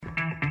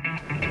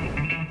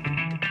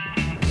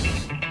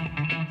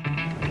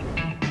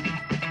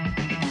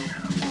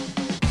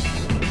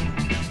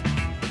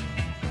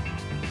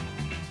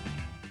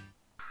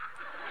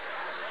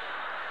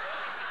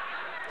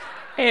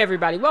Hey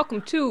everybody,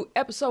 welcome to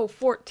episode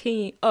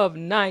 14 of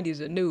 90s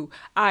Anew.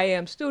 I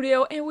am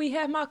Studio and we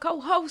have my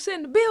co-host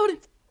in the building.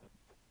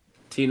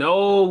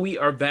 Tino, we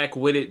are back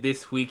with it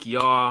this week,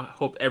 y'all.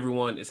 Hope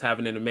everyone is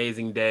having an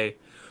amazing day.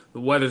 The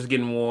weather's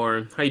getting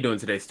warm. How you doing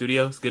today,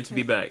 Studio? It's good to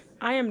be back.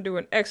 I am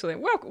doing excellent.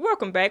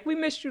 Welcome back. We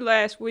missed you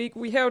last week.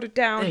 We held it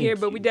down Thank here,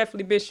 but you. we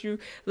definitely missed you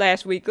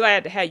last week.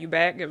 Glad to have you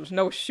back. There was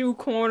no shoe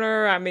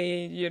corner. I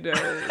mean,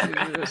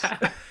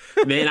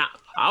 Man,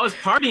 I was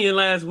partying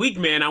last week,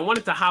 man. I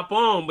wanted to hop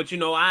on, but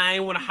I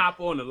ain't want to hop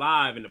on the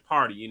live in the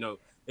party,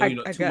 I too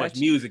much got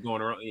you. music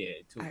going around.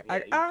 Yeah,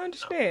 I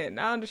understand.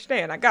 I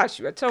understand. I got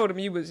you. I told him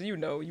you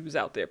was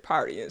out there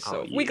partying.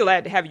 So Oh we yeah,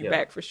 glad to have you yeah.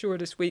 back for sure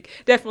this week.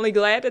 Definitely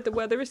glad that the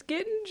weather is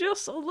getting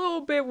just a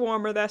little bit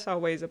warmer. That's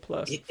always a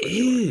plus It for sure.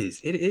 is.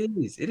 It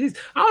is. It is.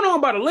 I don't know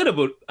about a little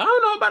bit. I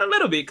don't know about a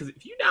little bit because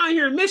if you down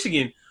here in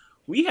Michigan,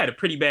 we had a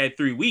pretty bad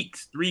 3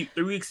 weeks. Three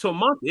weeks to a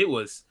month. It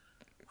was.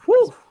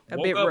 Whew. A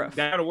Woke bit up, rough.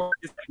 got to work.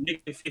 It's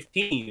like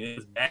 -15. It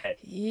was bad. Now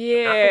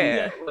we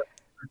Yeah. got what,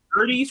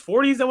 30s,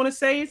 40s. I want to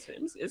say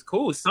it's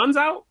cool. Sun's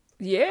out.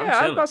 I'm Yeah, I was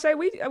chilling. about to say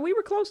we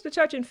were close to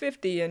touching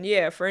 50, and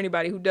yeah, for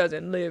anybody who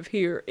doesn't live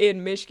here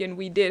in Michigan,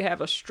 we did have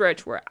a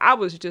stretch where I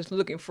was just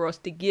looking for us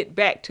to get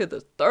back to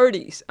the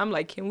 30s. I'm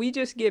like, can we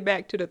just get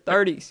back to the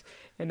 30s?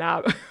 And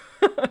I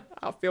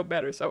I'll feel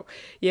better. So,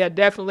 yeah,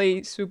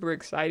 definitely super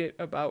excited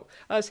about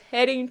us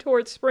heading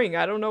towards spring.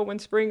 I don't know when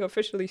spring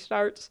officially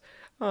starts,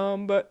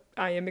 but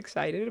I am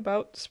excited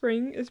about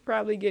spring is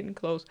probably getting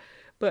close.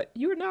 But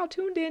you are now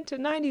tuned in to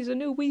 90s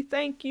Anew. We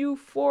thank you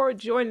for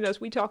joining us.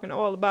 We talking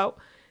all about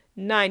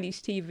 90s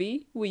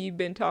TV. We've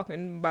been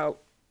talking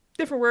about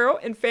different world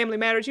and family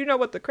matters. You know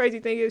what the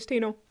crazy thing is,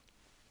 Tino?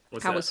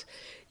 What's I that? was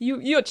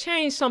you'll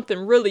change something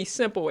really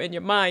simple and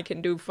your mind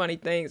can do funny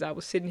things. I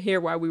was sitting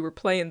here while we were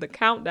playing the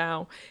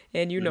countdown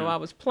and Hmm. I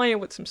was playing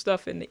with some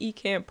stuff in the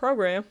eCam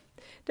program.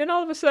 Then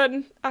all of a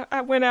sudden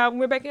I went out and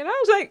went back in. I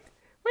was like,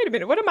 wait a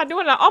minute, what am I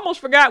doing? I almost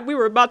forgot we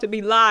were about to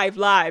be live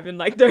in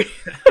like 30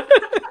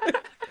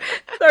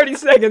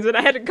 seconds and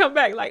I had to come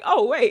back like,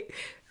 oh wait,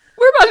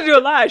 we're about to do a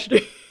live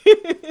stream.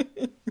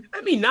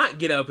 Let me not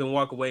get up and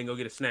walk away and go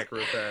get a snack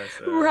real fast.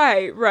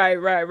 Right.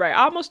 I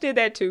almost did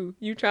that too.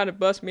 You trying to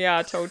bust me out.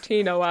 I told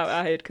Tino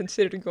I had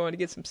considered going to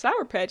get some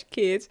Sour Patch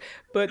Kids,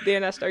 but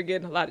then I started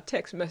getting a lot of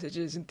text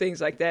messages and things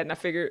like that, and I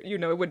figured,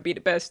 it wouldn't be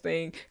the best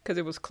thing because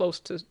it was close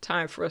to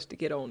time for us to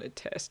get on and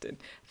test, and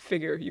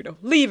figure,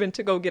 leaving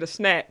to go get a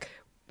snack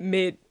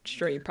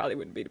midstream probably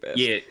wouldn't be the best.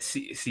 Yeah,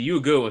 see, you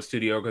a good one,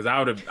 Studio, because I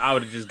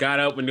would have just got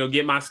up and go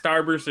get my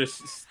Starburst or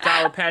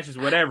Sour Patches,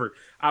 whatever.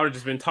 I would have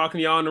just been talking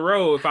to y'all on the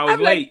road if I was I'm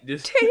like, late.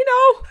 Just Tino,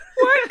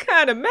 what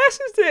kind of mess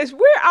is this?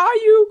 Where are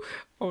you?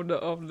 On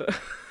the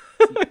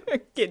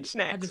getting I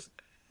snacks.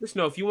 just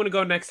know if you want to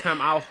go next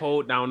time, I'll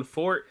hold down the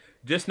fort.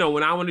 Just know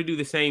when I want to do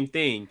the same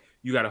thing,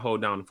 you got to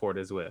hold down the fort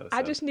as well.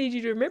 I So just need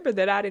you to remember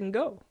that I didn't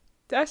go.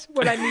 That's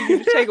what I need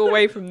you to take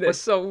away from but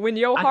this. So when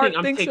your I think heart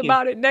I'm thinks taking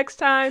about it next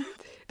time,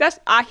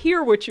 I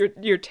hear what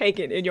you're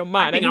taking in your I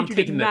mind. think I'm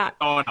taking the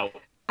thought out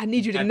I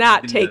need you to rather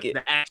not than take it.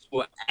 the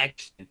actual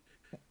action.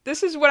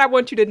 This is what I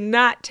want you to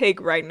not take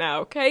right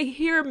now, okay?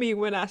 Hear me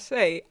when I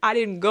say I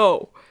didn't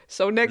go.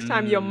 So next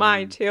time your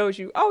mind Mm, tells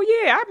you,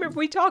 oh yeah, I remember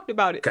we talked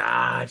about it.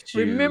 got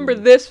Remember you.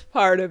 this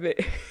part of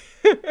it.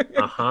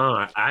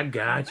 I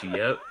got you.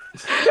 Yep.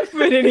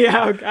 But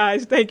anyhow,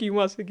 guys, thank you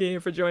once again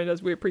for joining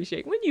us. We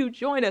appreciate when you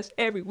join us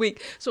every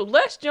week. So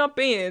let's jump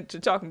in to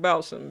talking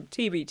about some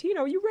TV.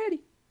 Tino, you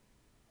ready?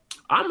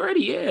 I'm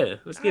ready. Yeah,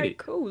 let's All get right, it.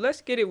 cool.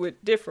 Let's get it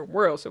with Different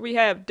World. So we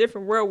have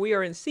Different World. We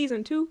are in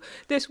season 2.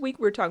 This week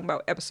we're talking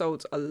about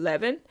episodes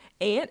 11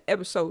 and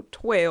episode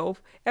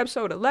 12.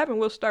 Episode 11,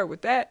 we'll start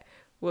with that,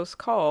 was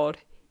called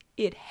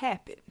It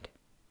Happened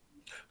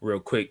Real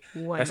quick,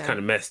 One that's kind Night.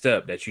 of messed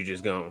up that you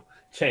just gonna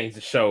change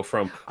the show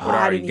from Oh, what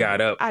I already got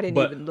up. I didn't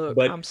But even look.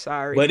 but I'm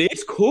sorry. but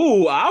it's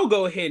cool. I'll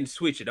go ahead and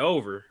switch it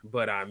over.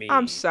 But I I'm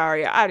mean,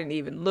 sorry. I didn't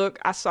even look.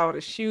 I saw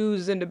the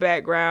shoes in the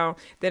background.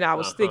 Then I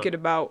was uh-huh. thinking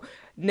about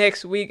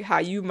next week how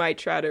you might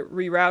try to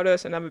reroute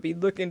us, and I'm gonna be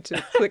looking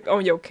to click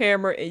on your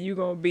camera, and you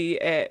gonna be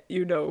at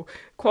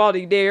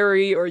Quality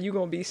Dairy, or you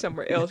gonna be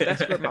somewhere else.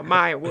 That's where my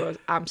mind was.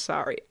 I'm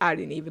sorry. I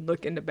didn't even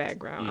look in the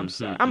background. I'm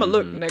sorry. I'm gonna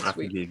look I next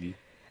week. forgive you.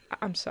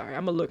 I'm sorry.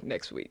 I'm gonna look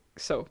next week.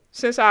 So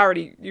since I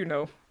already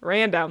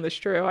ran down this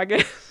trail, I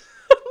guess.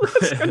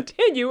 Let's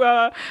continue,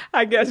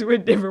 I guess,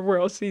 with Different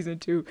World Season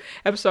 2.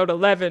 Episode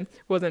 11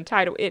 was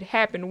entitled It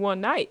Happened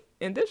One Night.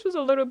 And this was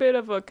a little bit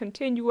of a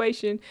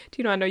continuation.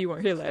 Tino, I know you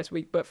weren't here last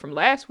week, but from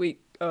last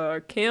week,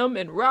 Kim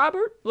and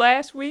Robert,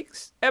 last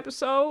week's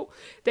episode,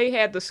 they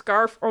had the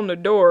scarf on the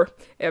door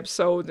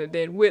episode, and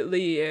then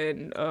Whitley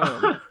and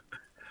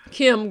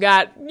Kim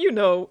got,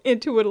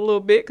 into it a little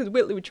bit because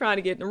Whitley was trying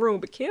to get in the room.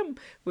 But Kim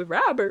with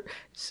Robert,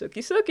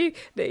 Sookie,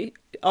 they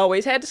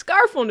always had the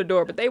scarf on the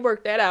door, but they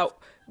worked that out.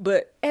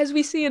 But as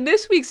we see in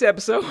this week's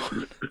episode,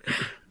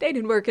 they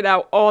didn't work it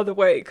out all the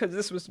way because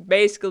this was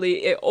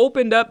basically, it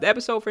opened up the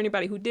episode for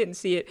anybody who didn't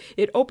see it.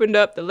 It opened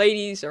up, the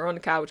ladies are on the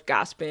couch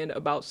gossiping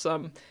about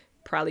some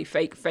probably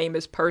fake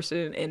famous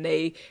person, and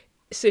they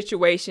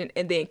situation.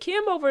 And then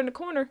Kim over in the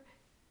corner,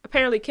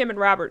 apparently Kim and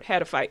Robert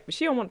had a fight, but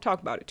she don't want to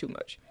talk about it too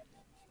much.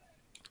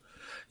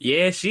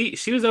 Yeah, she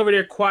was over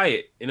there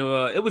quiet. You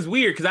know, it was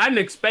weird because I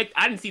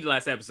didn't see the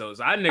last episode,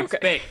 so I didn't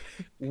expect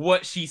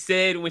what she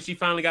said when she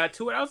finally got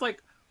to it. I was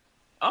like,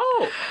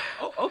 oh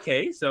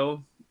okay,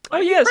 so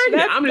yes,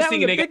 I'm just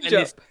thinking they got in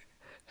this.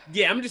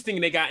 Yeah, I'm just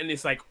thinking they got in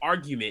this like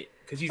argument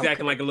because she's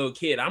acting like a little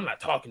kid. I'm not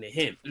talking to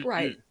him,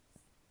 right?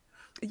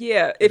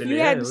 Yeah, if you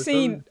hadn't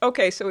seen,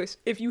 so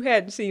if you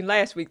hadn't seen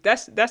last week,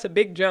 that's a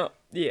big jump.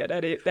 Yeah,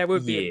 that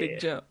would be a big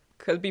jump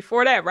because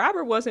before that,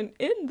 Robert wasn't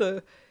in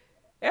the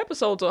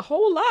episodes a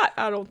whole lot,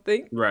 I don't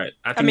think. Right.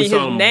 I mean,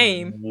 his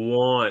name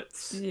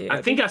once. Yeah,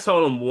 I think I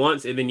saw him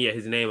once, and then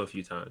his name a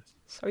few times.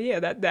 So yeah,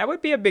 that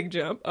would be a big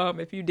jump.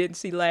 If you didn't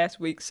see last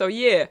week. So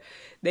yeah,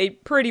 they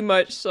pretty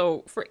much.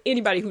 So for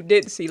anybody who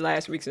didn't see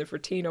last week's and for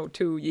Tino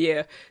too,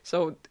 yeah.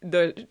 So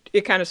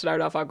it kind of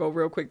started off. I'll go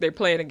real quick. They're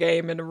playing a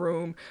game in the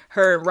room.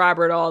 Her and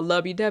Robert all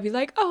lovey-dovey,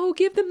 like, oh,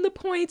 give them the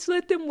points,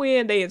 let them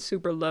win. They in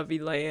super lovey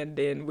land.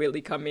 Then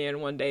Whitley come in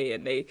one day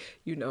and they,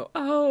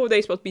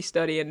 they supposed to be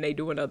studying. And they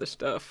doing other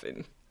stuff,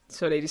 and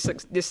so they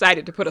just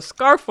decided to put a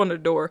scarf on the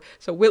door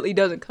so Whitley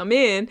doesn't come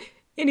in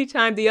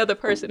anytime the other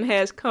person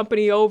has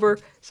company over.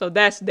 So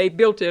they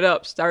built it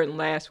up starting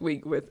last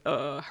week with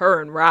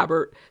her and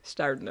Robert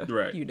starting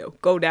to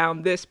go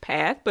down this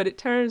path. But it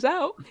turns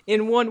out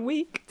in 1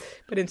 week,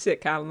 but in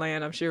sitcom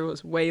land, I'm sure it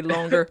was way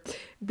longer.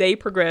 They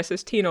progress,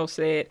 as Tino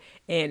said,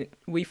 and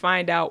we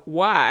find out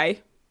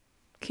why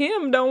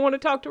Kim don't want to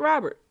talk to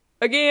Robert.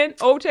 Again,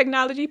 old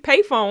technology,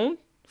 payphone.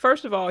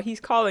 First of all, he's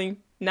calling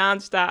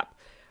nonstop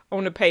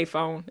on the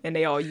payphone, and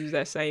they all use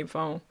that same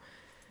phone.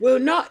 Well,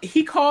 no,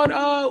 he called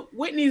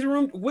Whitney's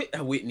room.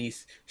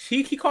 Whitney's.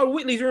 He called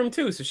Whitley's room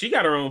too, so she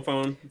got her own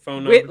phone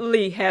number.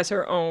 Whitley has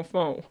her own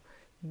phone.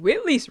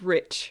 Whitley's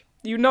rich.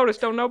 You notice,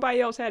 don't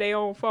nobody else had their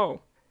own phone.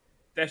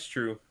 That's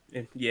true.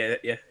 Yeah,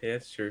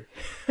 that's true.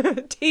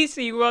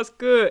 TC, what's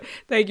good?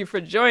 Thank you for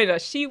joining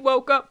us. She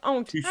woke up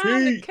on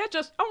time to catch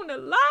us on the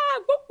live.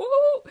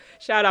 Woo-woo.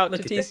 Shout out to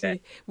TC. That.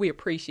 We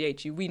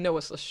appreciate you. We know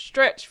it's a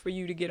stretch for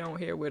you to get on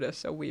here with us,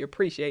 so we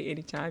appreciate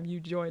anytime you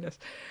join us.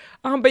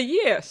 But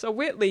yeah, so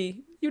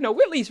Whitley,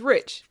 Whitley's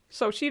rich,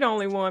 so she the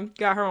only one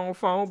got her own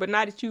phone. But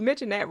now that you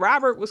mentioned that,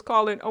 Robert was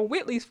calling on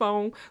Whitley's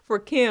phone for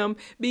Kim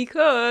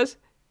because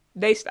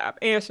they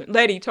stopped answering.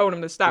 Letty told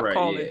him to stop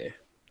calling. Yeah.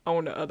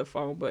 On the other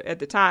phone, but at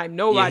the time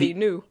nobody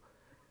knew.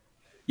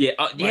 Yeah,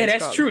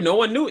 that's true. No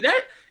one knew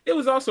that. It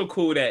was also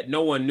cool that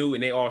no one knew,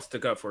 and they all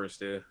stuck up for her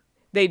still.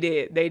 They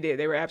did.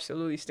 They were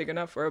absolutely sticking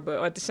up for her.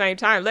 But at the same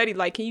time, Letty,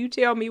 like, can you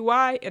tell me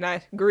why? And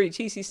I agreed.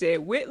 TC said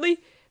Whitley.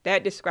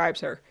 That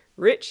describes her.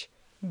 Rich,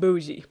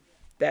 bougie.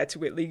 That's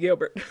Whitley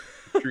Gilbert.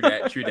 True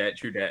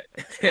that.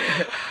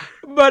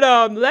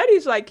 But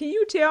Letty's like, can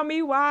you tell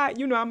me why?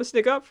 I'm gonna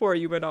stick up for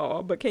you and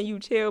all, but can you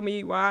tell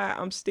me why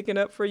I'm sticking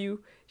up for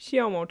you? She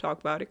don't want to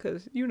talk about it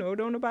because she don't want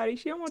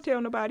to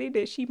tell nobody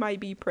that she might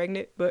be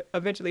pregnant. But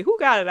eventually, who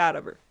got it out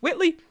of her?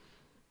 Whitley.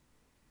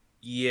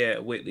 Yeah,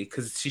 Whitley,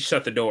 because she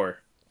shut the door,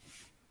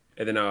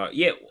 and then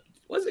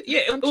was it?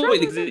 Yeah, it was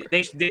Whitley.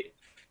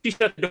 She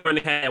shut the door and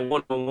they had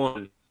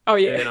 1-on-1. Oh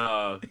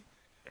yeah. And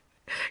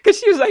because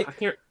she was like,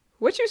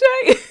 what you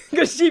say?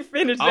 Because she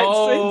finished that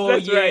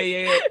sentence. That's right.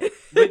 Yeah.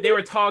 But they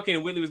were talking,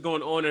 and Whitley was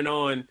going on and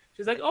on.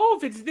 She's like, oh,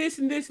 if it's this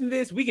and this and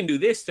this, we can do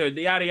this, sir.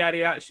 Yada, yada,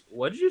 yada.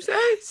 What did you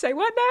say? Say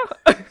what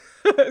now?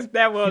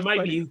 That was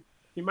funny.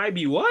 He might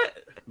be what?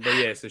 But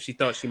yeah, so she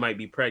thought she might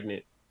be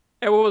pregnant.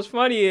 And what was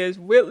funny is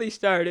Whitley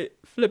started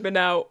flipping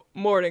out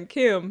more than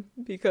Kim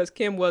because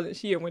Kim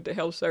she had went to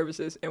health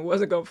services and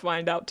wasn't going to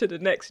find out till the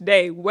next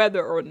day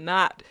whether or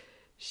not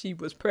she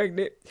was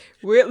pregnant.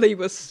 Whitley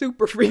was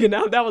super freaking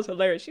out. That was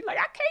hilarious. She's like,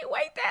 I can't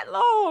wait that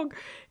long.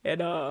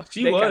 And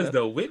she was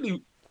though.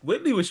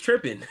 Whitley was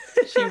tripping.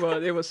 She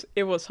was.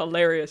 It was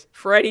hilarious.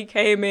 Freddie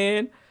came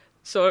in.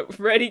 So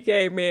Freddie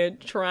came in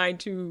trying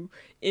to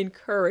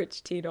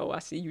encourage Tino. I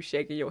see you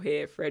shaking your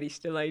head. Freddie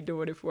still ain't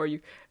doing it for you.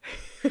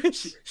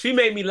 She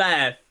made me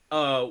laugh.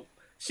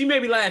 She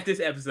made me laugh this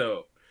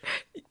episode.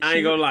 I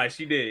ain't gonna lie,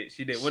 she did.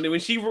 When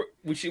she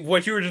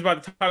what you were just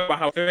about to talk about,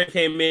 how Freddie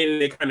came in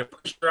and they kind of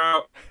pushed her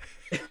out.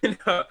 And,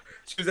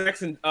 she was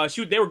asking.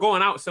 They were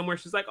going out somewhere.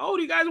 She's like, "Oh,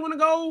 do you guys want to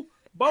go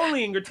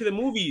bowling or to the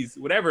movies,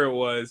 whatever it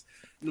was?"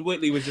 And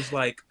Whitley was just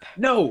like,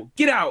 "No,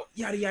 get out,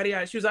 yada yada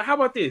yada." She was like, "How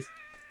about this?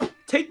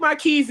 Take my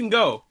keys and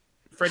go."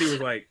 Freddie was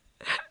like,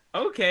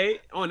 "Okay."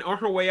 On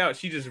her way out,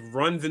 she just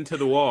runs into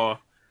the wall.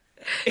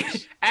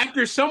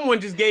 After someone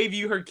just gave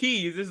you her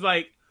keys, it's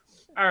like,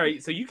 all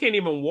right, so you can't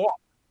even walk.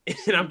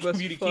 And I'm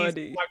giving you the keys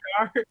to my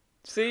car.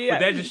 See,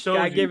 that just shows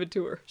I gave it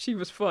to her. She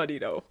was funny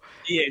though.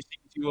 Yeah,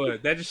 she was.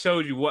 That just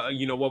showed you what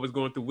was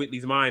going through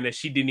Whitley's mind, that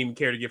she didn't even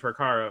care to give her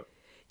car up.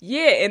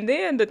 Yeah, and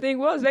then the thing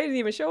was, they didn't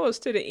even show us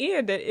to the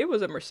end that it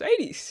was a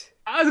Mercedes.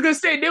 I was gonna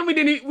say, then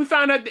we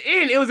found out at the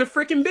end it was a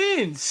freaking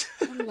Benz.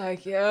 I'm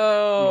like,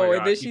 yo,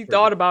 and then she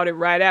thought about it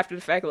right after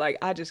the fact, like,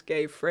 I just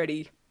gave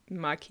Freddie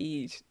my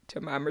keys to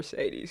my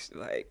Mercedes,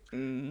 like,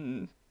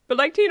 But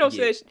like Tino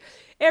Yeah. said,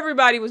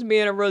 everybody was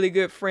being a really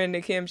good friend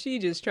to Kim. She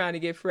just trying to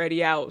get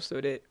Freddie out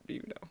so that,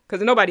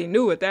 because nobody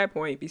knew at that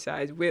point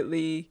besides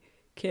Whitley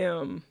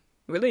and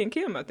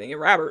Kim, I think, and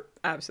Robert,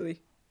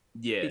 obviously.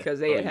 Yeah. Because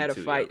they had a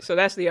fight. Yeah. So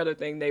that's the other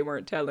thing they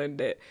weren't telling,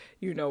 that,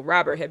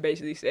 Robert had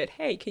basically said,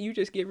 hey, can you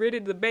just get rid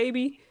of the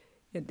baby?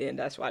 And then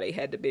that's why they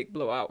had the big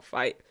blowout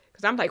fight.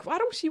 Because I'm like, why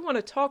don't she want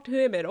to talk to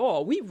him at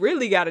all? We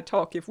really got to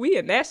talk. If we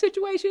in that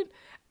situation,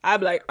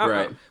 I'm like,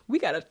 right. We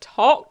got to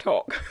talk.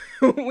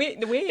 we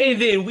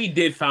And then we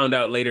did find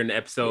out later in the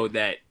episode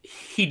that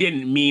he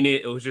didn't mean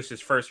it. It was just his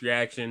first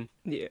reaction.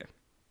 Yeah.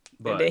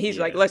 But, and then he's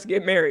like, let's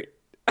get married.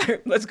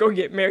 Let's go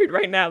get married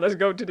right now. Let's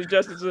go to the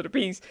Justice of the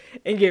Peace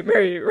and get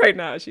married right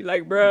now. She's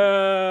like,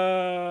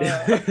 bruh,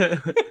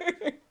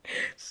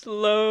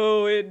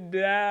 slow it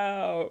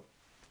down.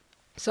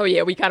 So,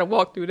 yeah, we kind of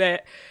walk through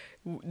that.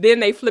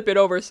 Then they flip it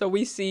over. So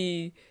we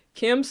see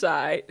Kim's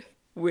side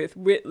with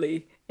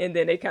Whitley. And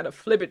then they kind of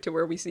flip it to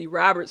where we see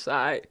Robert's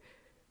side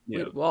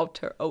with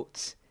Walter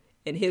Oates.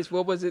 And his,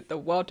 what was it? The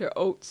Walter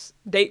Oates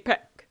date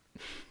pack.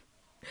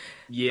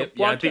 Yep,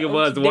 I think it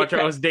was the Walter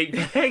Oates date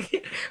pack.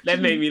 That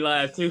made me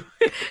laugh too.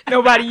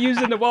 Nobody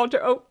using the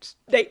Walter Oates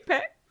date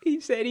pack. He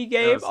said he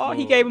gave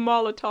them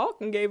all a talk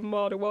and gave them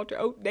all the Walter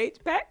Oates dates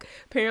pack.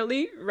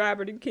 Apparently,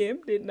 Robert and Kim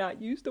did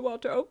not use the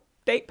Walter Oates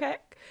date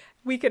pack.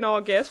 We can all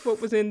guess what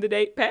was in the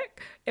date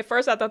pack. At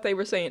first, I thought they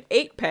were saying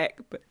 8-pack,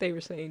 but they were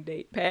saying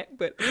date pack.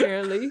 But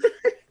apparently,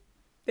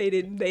 they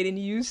didn't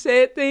use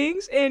said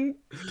things. And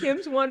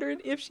Kim's wondering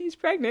if she's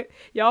pregnant.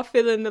 Y'all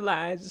fill in the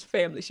lines. It's a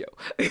family show.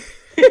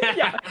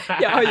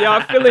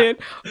 y'all fill in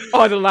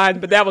all the lines.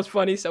 But that was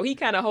funny. So he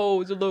kind of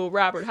holds a little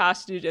Robert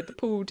hostage at the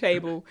pool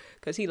table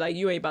because he like,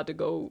 you ain't about to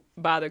go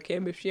bother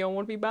Kim if she don't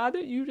want to be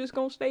bothered. You just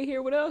gonna stay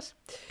here with us.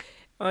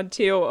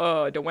 Until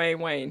Dwayne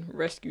Wayne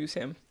rescues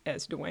him,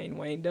 as Dwayne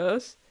Wayne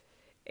does.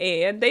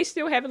 And they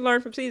still haven't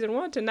learned from season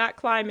 1 to not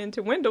climb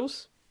into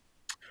windows,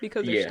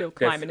 because they're still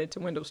climbing into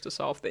windows to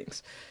solve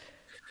things.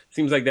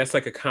 Seems like that's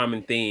like a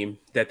common theme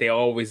that they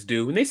always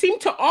do. And they seem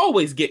to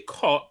always get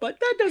caught, but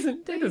that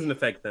doesn't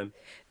affect them.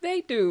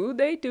 They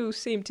do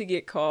seem to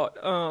get caught.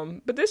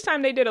 But this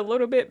time they did a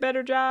little bit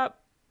better job.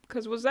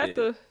 Because was that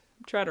I'm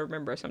trying to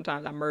remember.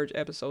 Sometimes I merge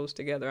episodes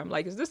together. I'm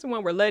like, is this the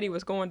one where Letty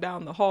was going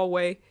down the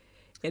hallway?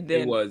 And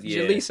then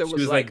Jaleesa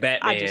was like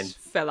Batman. I just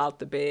fell out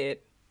the bed.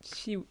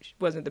 She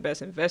wasn't the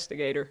best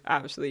investigator,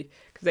 obviously,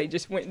 because they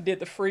just went and did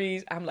the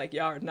freeze. I'm like,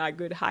 y'all are not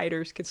good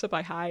hiders. Can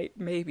somebody hide?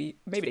 Maybe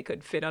they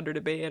couldn't fit under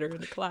the bed or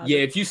in the closet. Yeah,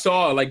 if you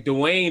saw, like,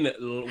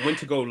 Dwayne went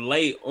to go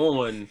lay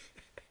on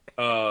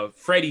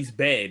Freddie's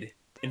bed,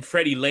 and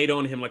Freddie laid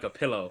on him like a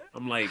pillow.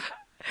 I'm like,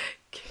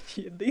 can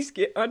you at least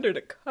get under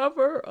the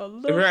cover a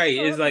little? Right,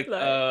 it's like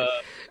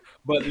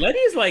but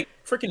Letty's like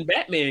freaking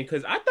Batman,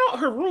 because I thought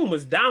her room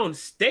was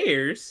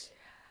downstairs,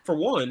 for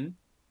one.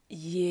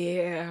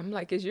 Yeah, I'm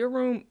like, is your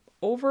room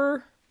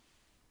over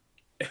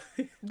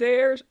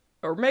there?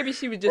 Or maybe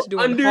she was just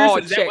doing hall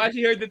checks. Is that why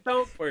she heard the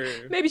thump? Or?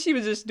 Maybe she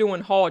was just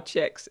doing hall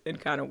checks and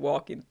kind of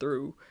walking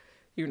through,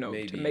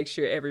 to make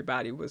sure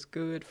everybody was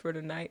good for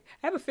the night.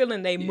 I have a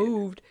feeling they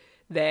moved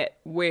that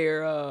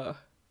where...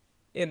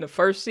 in the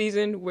first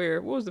season,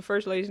 what was the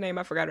first lady's name?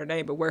 I forgot her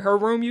name, but where her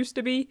room used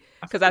to be,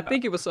 because I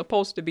think it was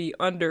supposed to be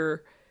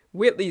under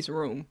Whitley's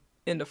room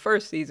in the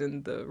first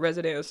season, the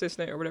resident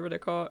assistant or whatever they're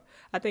called.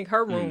 I think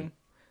her room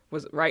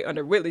was right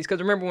under Whitley's,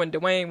 because remember when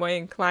Dwayne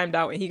Wayne climbed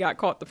out and he got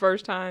caught the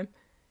first time?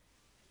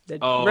 The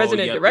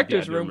resident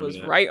director's room was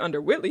right under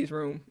Whitley's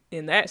room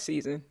in that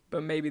season,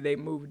 but maybe they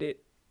moved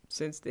it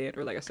since then,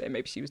 or like I said,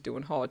 maybe she was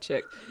doing hall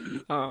check.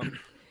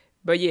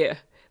 But yeah.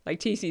 Like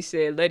TC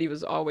said, Letty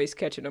was always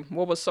catching them.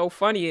 What was so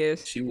funny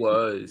is... She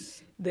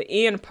was. The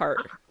end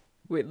part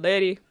with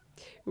Letty.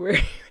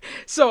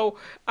 So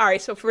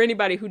for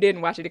anybody who didn't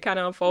watch it, it kind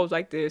of unfolds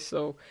like this.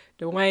 So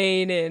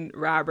Dwayne and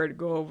Robert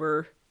go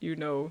over,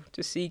 to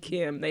see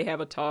Kim. They have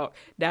a talk.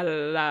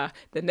 The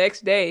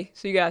next day,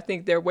 so you got to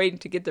think they're waiting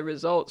to get the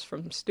results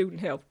from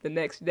student health. The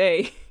next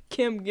day,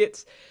 Kim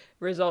gets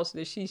results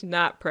that she's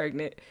not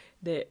pregnant,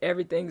 that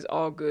everything's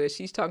all good.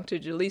 She's talking to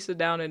Jaleesa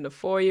down in the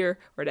foyer,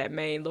 or that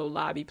main little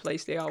lobby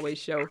place they always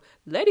show.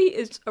 Letty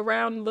is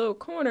around the little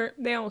corner.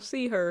 They don't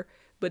see her,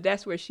 but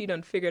that's where she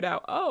done figured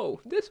out, oh,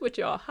 this what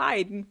y'all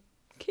hiding.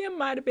 Kim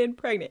might have been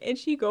pregnant. And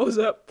she goes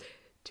up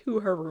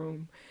to her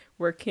room,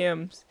 where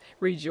Kim's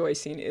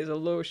rejoicing is a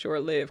little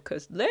short-lived,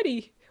 because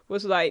Letty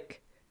was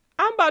like,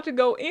 I'm about to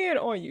go in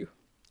on you.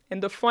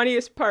 And the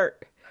funniest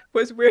part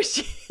was where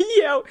she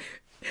yelled,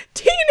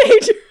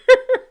 teenager!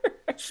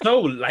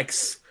 So, like,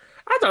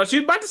 I thought she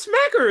was about to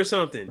smack her or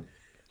something.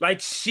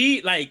 Like,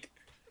 I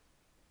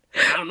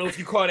don't know if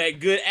you call that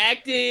good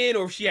acting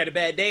or if she had a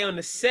bad day on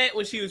the set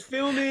when she was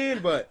filming,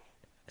 but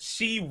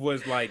she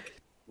was like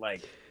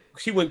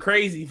she went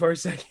crazy for a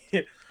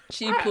second.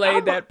 She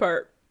played that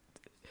part.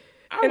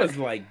 I was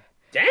like,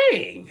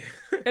 dang.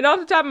 And off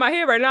the top of my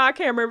head right now, I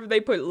can't remember if they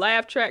put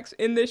laugh tracks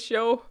in this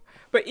show.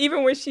 But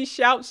even when she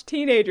shouts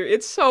teenager,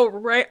 it's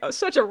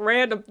such a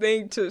random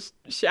thing to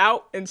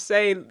shout and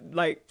say,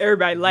 like,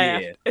 everybody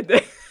laugh. Yeah. And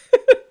then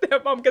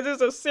that moment because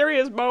it's a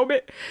serious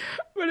moment,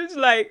 but it's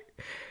like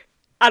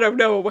I don't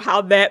know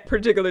how that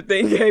particular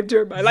thing came to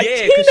her mind. Like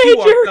yeah, because she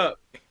walked up.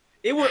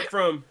 It went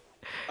from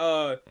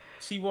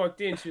she walked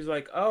in. She was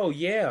like, "Oh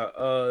yeah,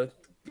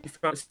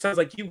 it sounds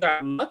like you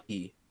got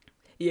lucky."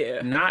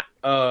 Yeah. Not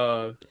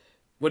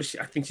what is she?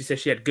 I think she said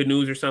she had good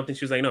news or something.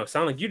 She was like, "No, it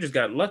sounds like you just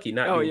got lucky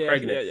not being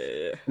pregnant."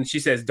 Yeah. And she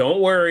says, "Don't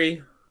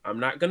worry, I'm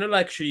not gonna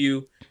lecture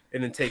you."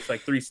 And then takes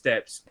like 3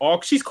 steps.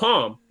 She's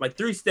calm, like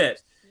 3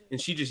 steps,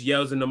 and she just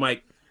yells in the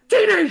mic,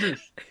 "Teenagers!"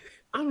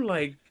 I'm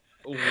like,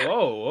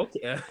 "Whoa,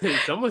 okay,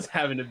 someone's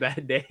having a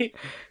bad day."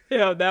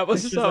 Yeah, that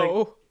was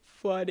so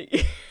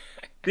funny.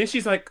 Then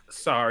she's like,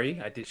 "Sorry,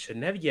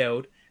 shouldn't have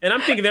yelled." And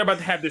I'm thinking they're about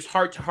to have this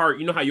heart to heart.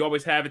 You know how you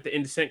always have at the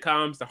end of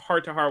sitcoms, the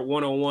heart to heart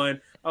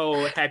 101.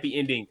 Oh, happy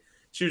ending.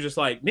 She was just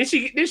like, then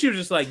she was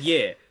just like,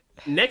 "Yeah,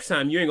 next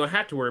time you ain't gonna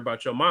have to worry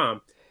about your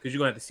mom because you're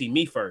gonna have to see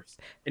me first."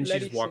 And Letty,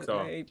 she just walks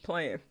off. I ain't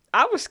playing.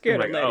 I was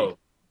scared of Letty. Oh,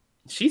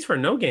 she's for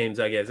no games,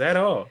 I guess, at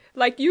all.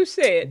 Like you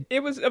said,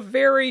 it was a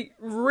very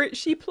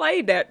she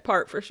played that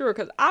part for sure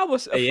because I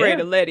was afraid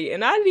of Letty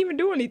and I didn't even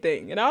do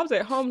anything. And I was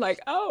at home like,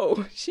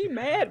 oh, she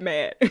mad.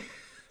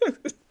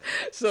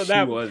 So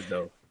that was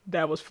though.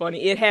 That was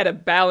funny. It had a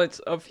balance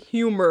of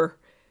humor,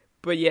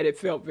 but yet it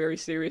felt very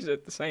serious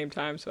at the same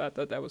time. So I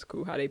thought that was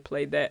cool how they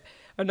played that.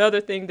 Another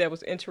thing that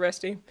was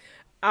interesting,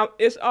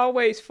 it's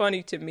always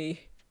funny to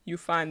me. You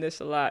find this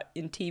a lot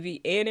in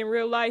TV and in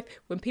real life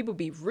when people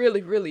be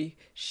really, really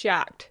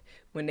shocked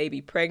when they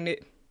be pregnant,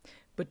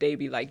 but they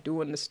be like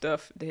doing the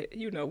stuff that,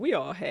 you know, we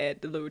all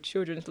had the little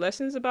children's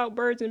lessons about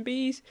birds and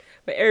bees,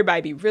 but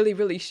everybody be really,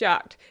 really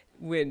shocked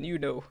when, you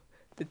know,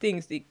 the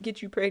things that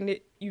get you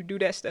pregnant, you do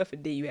that stuff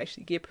and then you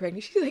actually get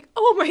pregnant. She's like,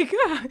 oh my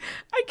God,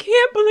 I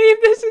can't believe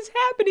this is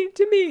happening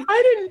to me.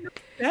 I didn't know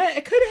that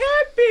it could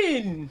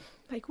happen.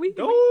 Like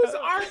those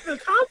are the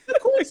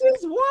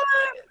consequences.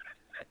 What?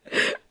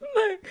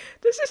 Like,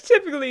 this is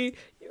typically,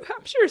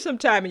 I'm sure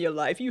sometime in your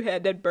life you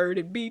had that bird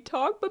and bee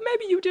talk, but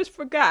maybe you just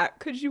forgot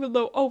because you were a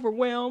little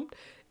overwhelmed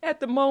at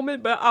the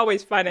moment. But I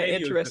always find that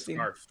interesting. It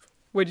was the scarf.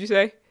 What'd you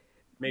say?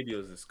 Maybe it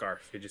was the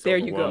scarf. It just there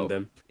you go.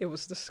 Them. It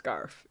was the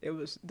scarf. It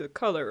was the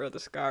color of the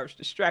scarves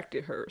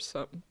distracted her or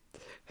something.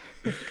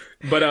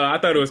 But I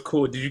thought it was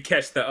cool. Did you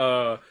catch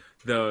the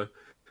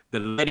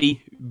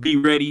Letty Be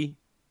Ready?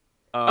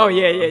 Oh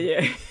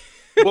yeah.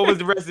 What was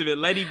the rest of it?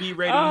 Letty Be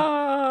Ready.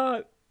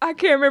 I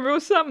can't remember. It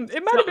was something.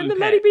 It might have been the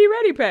Letty Be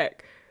Ready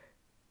pack.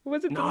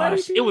 Was it the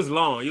Letty Be? It was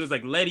long. It was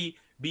like Letty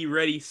Be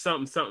Ready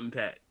something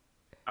pack.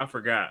 I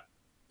forgot.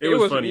 It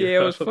was funny.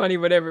 Yeah, it was funny,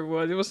 whatever it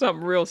was. It was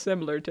something real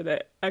similar to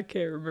that. I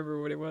can't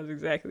remember what it was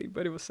exactly,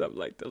 but it was something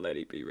like the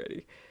Letty Be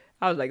Ready.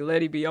 I was like,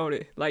 Letty be on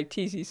it. Like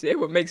TC said,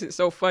 what makes it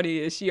so funny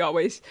is she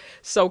always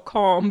so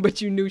calm,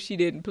 but you knew she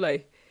didn't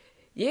play.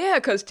 Yeah,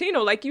 because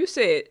Tino, like you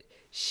said,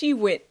 she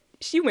went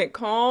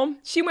calm.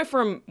 She went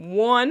from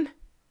 1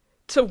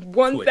 to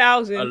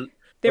 1,000,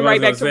 then right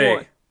back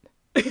to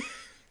 1.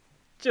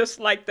 Just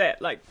like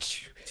that. Like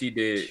she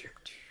did.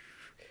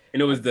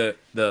 And it was the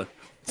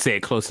say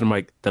it close to the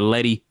mic, the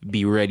Letty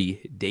Be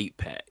Ready date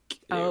pack.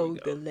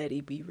 The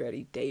Letty Be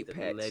Ready date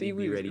pack. Letty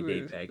Be Ready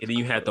date pack. And then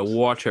you had the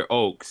Walter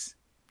Oaks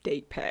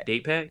date pack.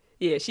 Date pack?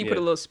 Yeah, she put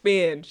a little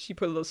spin. She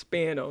put a little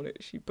spin on it.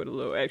 She put a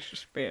little extra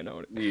spin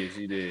on it. Yeah,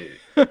 she did.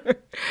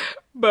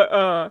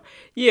 But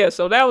yeah,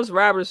 so that was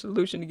Robert's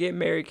solution to get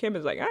married. Kim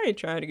is like, I ain't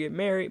trying to get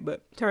married,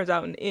 but turns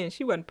out in the end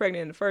she wasn't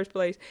pregnant in the first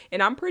place.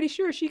 And I'm pretty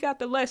sure she got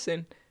the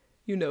lesson,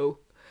 you know,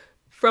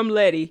 from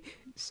Letty.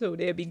 So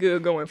they'll be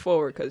good going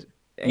forward because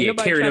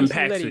carry them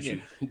packs with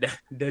you.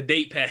 The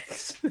date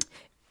packs.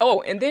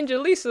 Oh, and then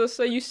Jaleesa,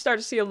 so you start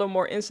to see a little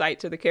more insight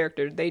to the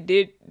character.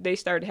 They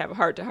started to have a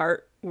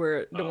heart-to-heart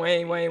where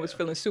Dwayne Wayne was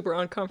feeling super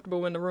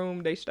uncomfortable in the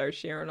room. They started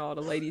sharing all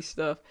the ladies'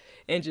 stuff.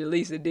 And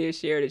Jaleesa did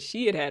share that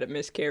she had a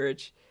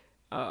miscarriage.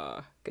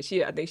 Because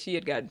I think she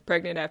had gotten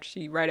pregnant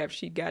right after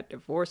she got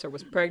divorced or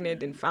was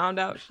pregnant and found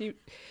out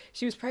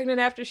she was pregnant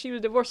after she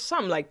was divorced,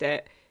 something like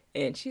that.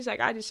 And she's like,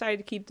 I decided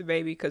to keep the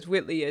baby because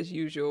Whitley, as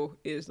usual,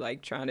 is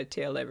like trying to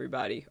tell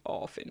everybody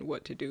off and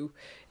what to do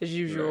as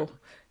usual. Right.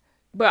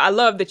 But I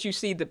love that you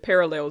see the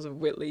parallels of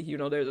Whitley. You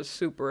know, there's a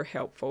super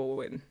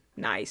helpful and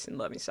nice and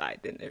loving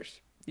side. Then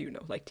there's, you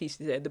know, like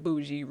Tisha said, the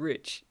bougie,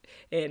 rich,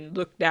 and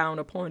look down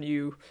upon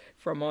you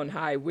from on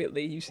high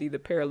Whitley. You see the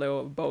parallel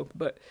of both.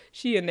 But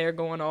she in there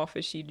going off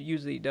as she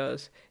usually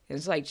does. And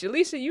it's like,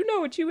 Jaleesa, you know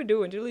what you would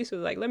do. And Jaleesa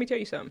was like, let me tell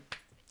you something.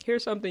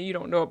 Here's something you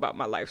don't know about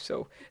my life.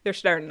 So they're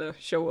starting to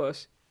show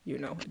us, you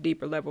know, a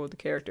deeper level of the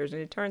characters.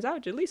 And it turns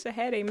out Jaleesa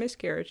had a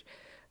miscarriage,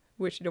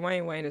 which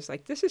Dwayne Wayne is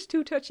like, this is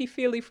too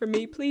touchy-feely for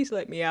me. Please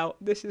let me out.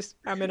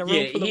 I'm in a room full of women.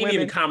 Yeah, he didn't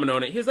even comment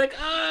on it. He was like,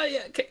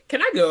 yeah,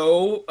 can I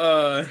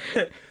go?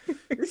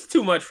 It's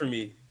too much for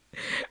me.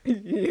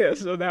 Yeah,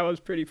 so that was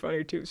pretty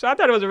funny too. So I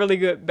thought it was a really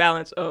good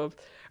balance of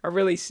a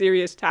really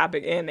serious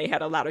topic, and they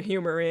had a lot of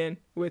humor in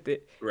with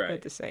it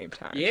at the same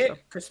time. Yeah,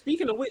 because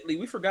speaking of Whitley,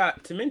 we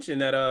forgot to mention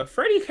that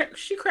Freddie,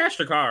 she crashed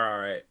her car all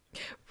right.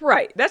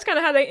 Right. That's kind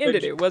of how they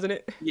ended it, wasn't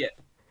it? Yeah.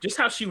 Just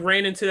how she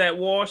ran into that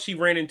wall, she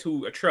ran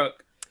into a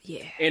truck.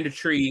 Yeah. And a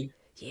tree.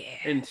 Yeah.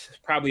 And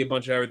probably a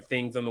bunch of other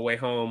things on the way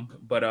home.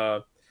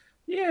 But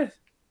yeah.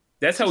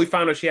 That's how we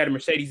found out she had a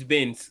Mercedes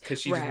Benz,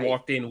 because she just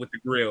walked in with the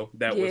grill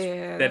that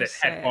had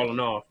sad. fallen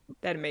off.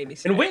 That made me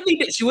sad. And Whitley,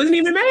 she wasn't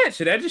even mad.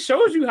 So that just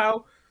shows you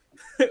how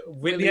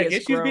Whitley, I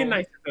guess she was being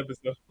nice this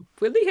episode.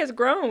 Whitley has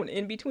grown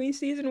in between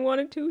season 1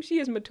 and 2. She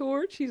has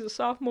matured. She's a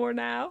sophomore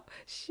now.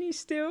 She's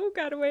still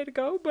got a way to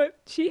go, but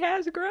she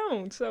has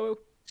grown. So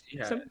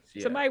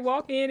somebody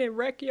walk in and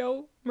wreck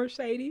your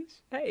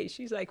Mercedes. Hey,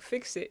 she's like,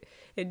 fix it.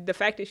 And the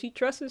fact that she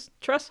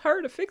trusts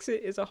her to fix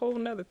it is a whole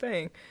nother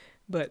thing.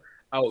 But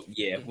oh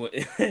yeah,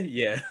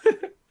 yeah.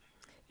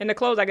 And to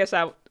close, I guess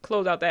I'll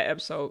close out that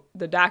episode.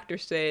 The doctor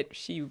said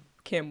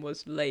Kim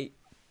was late,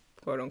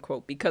 quote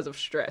unquote, because of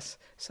stress.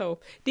 So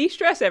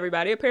de-stress,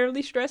 everybody.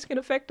 Apparently stress can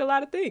affect a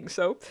lot of things.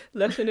 So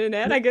lesson in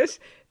that, I guess,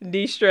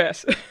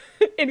 de-stress.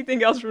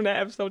 Anything else from that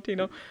episode,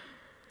 Tino?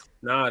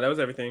 Nah, that was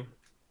everything.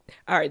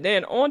 All right,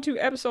 then on to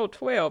episode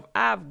 12.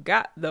 I've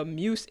Got the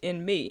Muse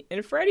in Me.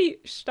 And Freddie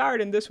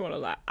starred in this one a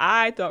lot.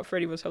 I thought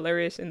Freddie was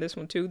hilarious in this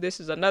one too. This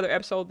is another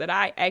episode that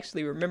I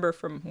actually remember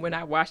from when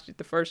I watched it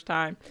the first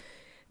time.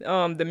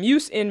 The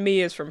Muse in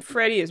Me is from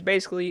Freddie, is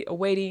basically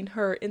awaiting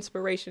her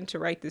inspiration to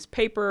write this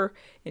paper,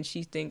 and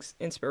she thinks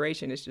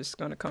inspiration is just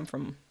going to come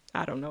from,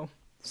 I don't know,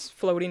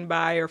 floating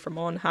by or from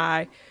on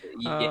high.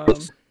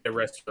 The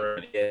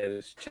restaurant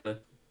is chilling.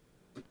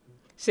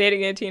 Say it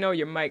again, Tino.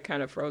 Your mic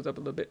kind of froze up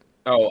a little bit.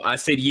 Oh, I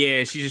said,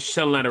 yeah, she's just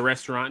chilling at a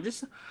restaurant.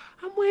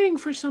 I'm waiting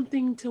for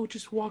something to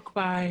just walk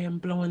by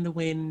and blow in the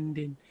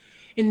wind,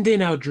 and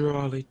then I'll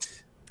draw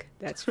it.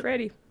 That's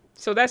Freddie.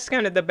 So that's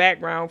kind of the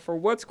background for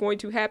what's going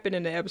to happen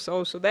in the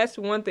episode. So that's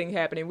one thing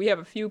happening. We have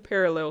a few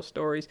parallel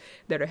stories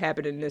that are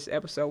happening in this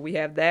episode. We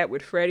have that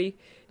with Freddie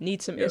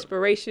needs some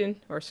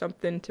inspiration or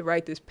something to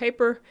write this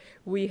paper.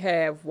 We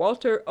have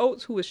Walter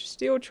Oates, who is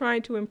still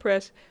trying to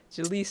impress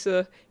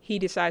Jaleesa. He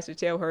decides to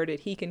tell her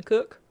that he can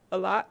cook a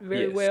lot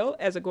very well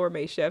as a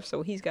gourmet chef.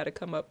 So he's got to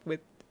come up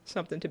with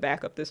something to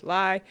back up this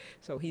lie.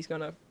 So he's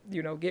going to,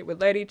 get with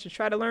Letty to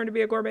try to learn to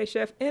be a gourmet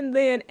chef. And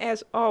then,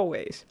 as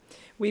always,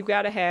 we've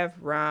got to have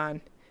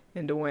Ron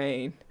and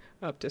Dwayne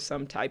up to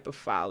some type of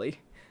folly.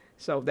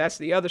 So that's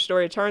the other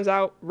story. It turns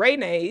out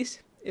Raynaise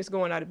is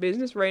going out of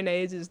business.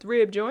 Raynaise is the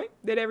rib joint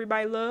that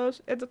everybody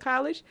loves at the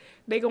college.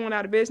 They going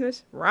out of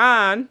business.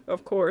 Ron,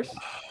 of course,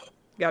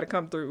 got to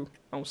come through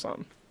on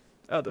some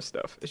other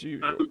stuff as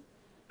usual.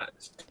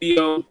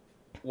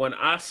 When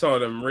I saw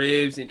them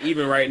ribs, and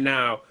even right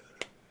now,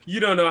 you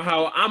don't know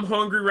how I'm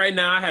hungry right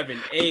now. I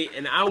haven't ate,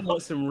 and I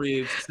want some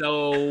ribs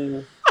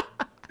so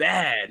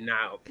bad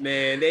now,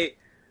 man.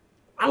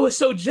 I was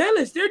so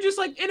jealous. They're just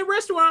like in a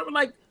restaurant with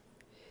like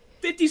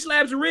 50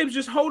 slabs of ribs,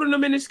 just holding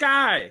them in the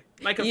sky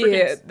like a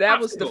freaking that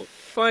popsicle. Was the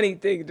funny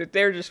thing, that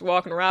they're just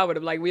walking around with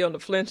them like we on the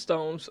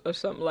Flintstones or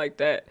something like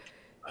that.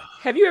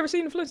 Have you ever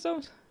seen the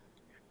Flintstones?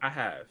 I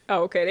have.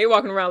 Oh, okay. They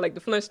walking around like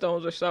the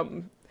Flintstones or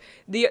something.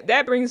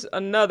 That brings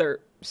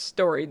another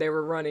story they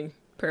were running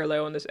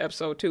parallel in this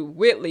episode too.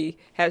 Whitley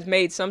has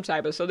made some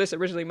type of, so this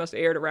originally must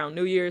have aired around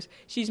New Year's.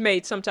 She's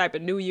made some type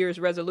of New Year's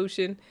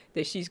resolution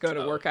that she's going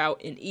to work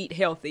out and eat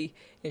healthy.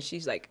 And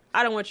she's like,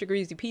 I don't want your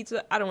greasy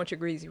pizza. I don't want your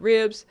greasy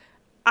ribs.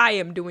 I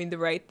am doing the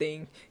right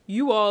thing.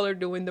 You all are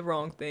doing the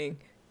wrong thing.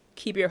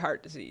 Keep your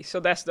heart disease. So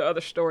that's the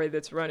other story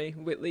that's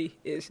running. Whitley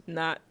is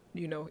not,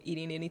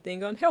 eating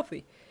anything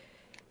unhealthy.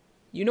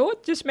 You know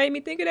what just made me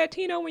think of that,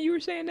 Tino, when you were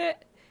saying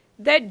that?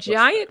 That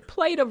giant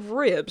plate of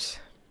ribs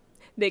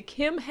that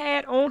Kim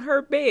had on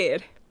her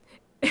bed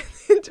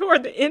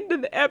toward the end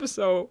of the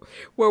episode,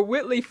 where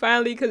Whitley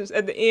finally, because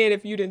at the end,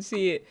 if you didn't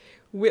see it,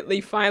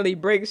 Whitley finally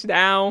breaks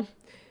down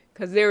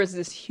because there is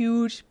this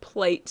huge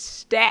plate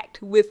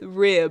stacked with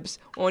ribs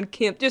on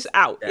Kim, just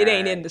out. It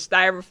ain't in the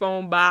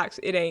styrofoam box.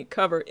 It ain't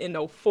covered in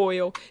no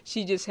foil.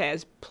 She just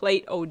has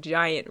plate of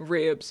giant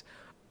ribs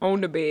on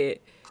the bed.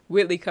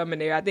 Whitley coming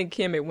there. I think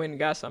Kim had went and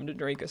got something to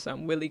drink or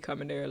something. Whitley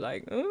coming there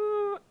like,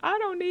 I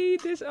don't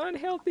need this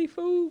unhealthy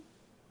food.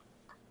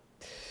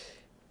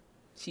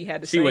 She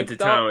had the same went to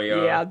thought. Town,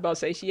 y'all. Yeah, I was about to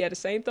say she had the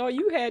same thought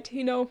you had,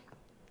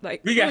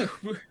 like we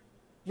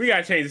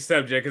gotta change the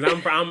subject,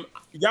 because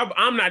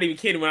I'm not even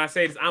kidding when I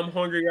say this. I'm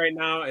hungry right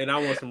now and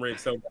I want some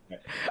ribs so bad.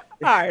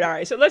 All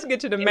right. So let's get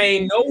to the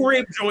main. No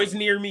rib joints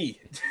near me.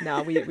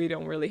 No, we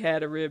don't really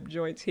have the rib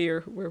joints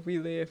here where we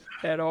live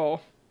at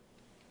all.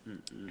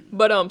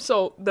 But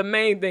so the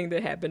main thing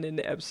that happened in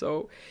the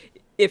episode,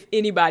 if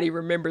anybody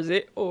remembers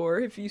it or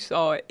if you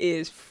saw it,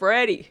 is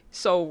Freddie.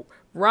 So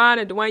Ron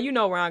and Dwayne,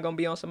 Ron gonna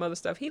be on some other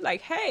stuff. He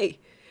like, hey,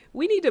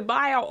 we need to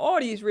buy out all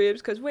these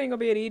ribs because we ain't gonna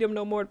be able to eat them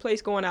no more. The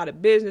place going out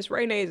of business.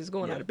 Raynaise is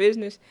going out of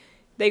business.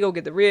 They go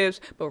get the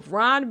ribs. But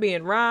Ron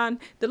being Ron,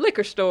 the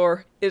liquor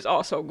store is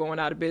also going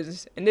out of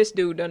business. And this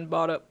dude done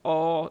bought up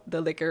all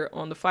the liquor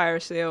on the fire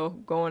sale,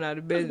 going out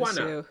of business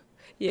sale.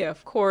 Yeah,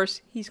 of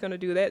course, he's going to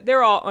do that.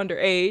 They're all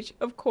underage,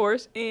 of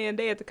course, and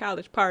they at the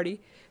college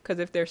party, because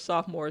if they're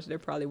sophomores, they're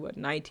probably,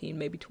 19,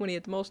 maybe 20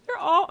 at the most. They're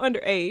all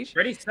underage.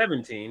 Freddie's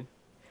 17.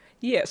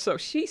 Yeah, so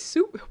she's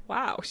super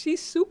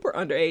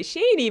underage. She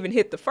ain't even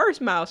hit the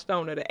first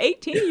milestone of the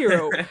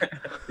 18-year-old.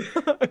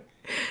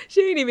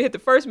 She didn't even hit the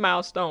first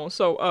milestone.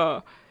 So,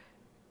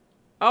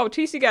 oh,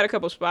 TC got a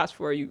couple spots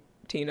for you,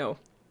 Tino.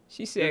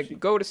 She said,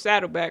 go to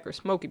Saddleback or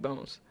Smoky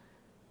Bones.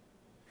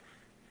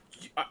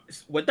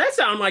 What that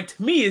sounds like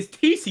to me is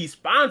TC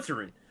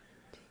sponsoring.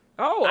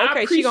 Oh,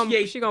 okay.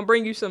 She gonna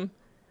bring you some.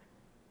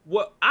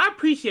 Well, I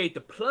appreciate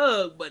the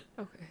plug, but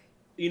okay,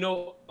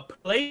 a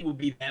plate would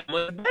be that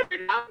much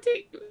better. I'll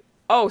take it.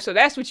 Oh, so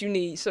that's what you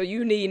need. So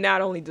you need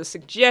not only the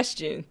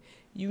suggestion,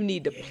 you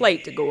need the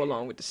plate to go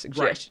along with the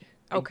suggestion.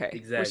 Right. Okay,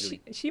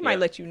 exactly. Well, she might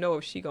let you know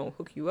if she gonna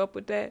hook you up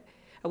with that.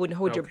 I wouldn't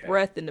hold your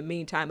breath in the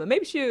meantime, but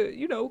maybe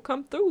she'll,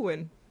 come through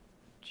and.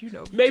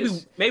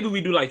 Maybe we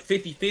do like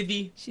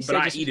 50-50, but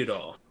I eat it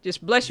all.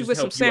 Just bless you with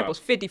some samples,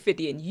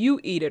 50-50, and you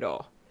eat it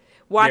all.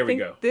 Well, I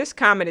think this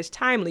comment is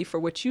timely for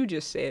what you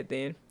just said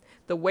then.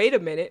 The wait a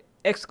minute,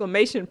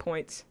 exclamation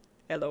points,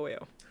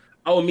 LOL.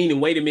 Oh,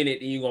 meaning wait a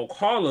minute, and you're going to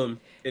call them,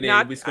 and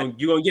then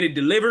you're going to get it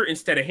delivered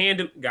instead of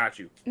got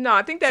you. No,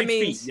 I think that 6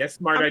 means, feet. That's a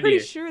smart idea. I'm pretty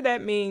sure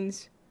that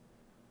means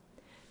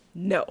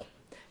no.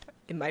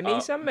 It might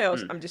mean something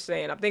else. I'm just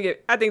saying. I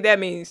think that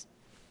means,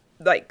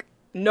 like,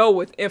 no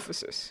with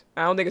emphasis.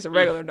 I don't think it's a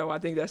regular no. I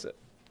think that's an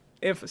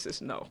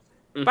emphasis no.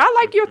 But I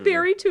like your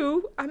theory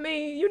too. I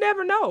mean, you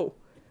never know.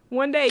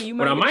 One day you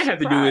might. What I might have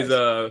to do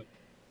is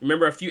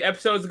remember a few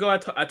episodes ago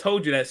I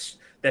told you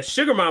that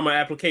Sugar Mama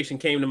application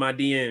came to my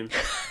DM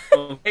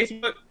on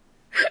Facebook.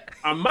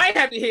 I might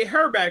have to hit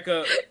her back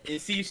up and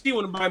see if she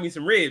want to buy me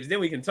some ribs. Then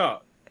we can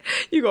talk.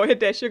 You gonna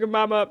hit that Sugar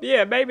Mama up?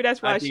 Yeah, maybe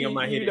that's why she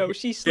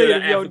slid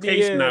in your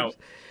DMs. Out.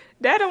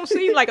 That don't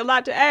seem like a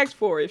lot to ask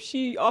for. If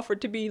she offered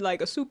to be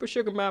like a super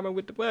sugar mama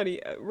with the money,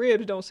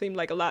 ribs don't seem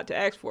like a lot to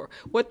ask for.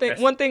 One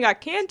thing I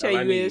can tell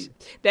you is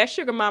that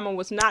sugar mama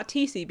was not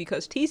TC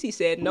because TC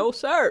said, no,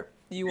 sir,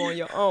 you on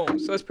your own.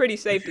 So it's pretty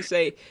safe to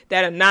say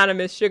that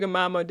anonymous sugar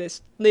mama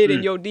that slid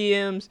in your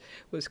DMs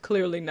was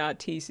clearly not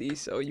TC.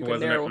 So you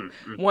can narrow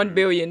 1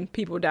 billion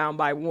people down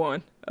by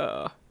one.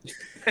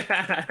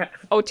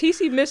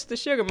 TC missed the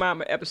sugar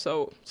mama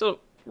episode. So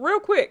real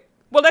quick.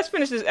 Well, let's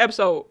finish this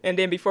episode, and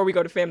then before we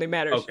go to Family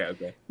Matters,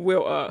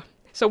 we'll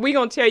so we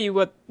gonna tell you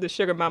what the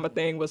Sugar Mama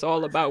thing was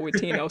all about with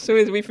Tino. As soon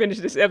as we finish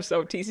this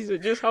episode, TC, so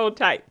just hold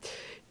tight.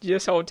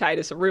 Just hold tight.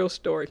 It's a real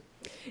story.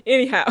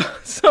 Anyhow,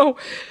 so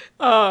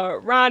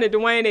Ron and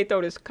Dwayne, they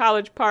throw this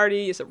college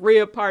party. It's a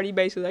rib party,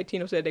 basically, like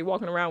Tino said. They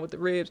walking around with the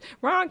ribs.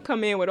 Ron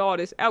come in with all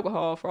this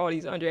alcohol for all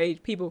these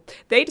underage people.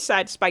 They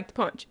decide to spike the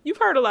punch. You've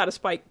heard a lot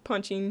of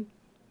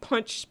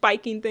punch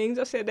spiking things.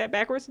 I said that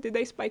backwards. Did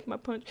they spike my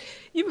punch?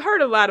 You've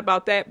heard a lot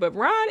about that, but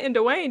Ron and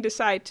Dwayne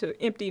decide to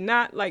empty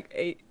not like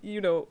a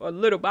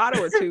little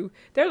bottle or two.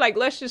 They're like,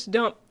 let's just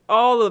dump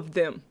all of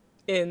them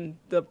in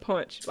the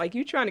punch. Like,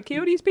 you trying to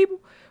kill these people?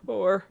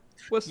 Or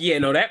what's... Yeah,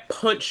 no, that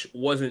punch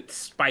wasn't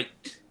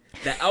spiked.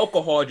 The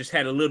alcohol just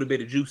had a little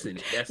bit of juice in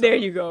it. There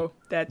you go.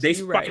 They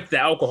spiked the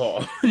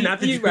alcohol, not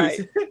the juice. Right.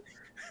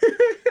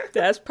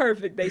 That's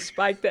perfect. They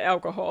spiked the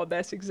alcohol.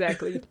 That's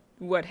exactly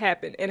what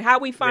happened. And how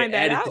we find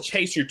that out. Added the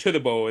chaser to the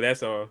bowl,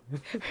 that's all.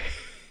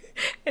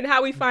 And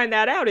how we find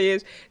that out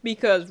is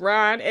because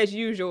Ron, as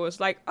usual, is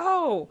like,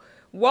 oh,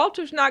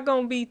 Walter's not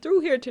going to be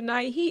through here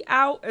tonight. He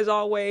out, as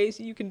always.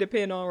 You can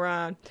depend on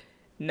Ron.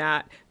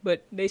 Not.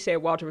 But they said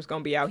Walter was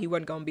going to be out. He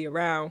wasn't going to be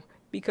around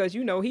because,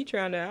 he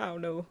trying to, I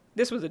don't know.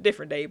 This was a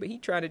different day, but he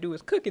trying to do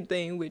his cooking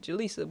thing with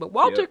Jaleesa. But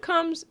Walter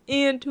comes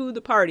into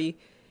the party.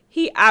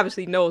 He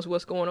obviously knows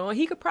what's going on.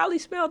 He could probably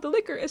smell the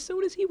liquor as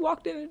soon as he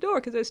walked in the door.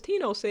 Because as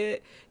Tino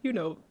said,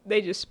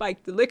 they just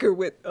spiked the liquor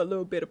with a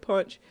little bit of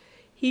punch.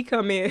 He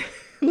come in,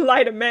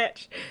 light a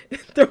match,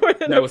 throw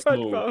it in the punch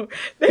bowl.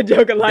 That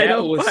joker light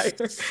on fire. That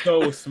was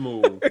so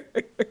smooth.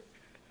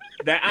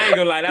 I ain't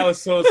gonna lie, that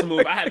was so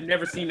smooth. I have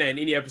never seen that in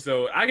any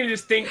episode. I can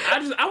just think,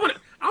 I'm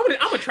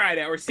gonna try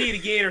that or see it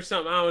again or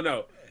something. I don't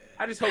know.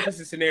 I just hope it's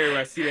a scenario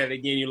where I see that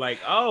again. You're like,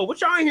 oh, what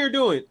y'all in here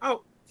doing?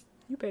 Oh,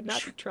 you better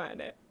not be trying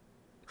that.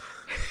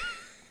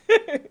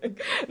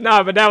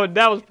 Nah, but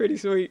that was pretty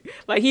sweet.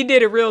 Like, he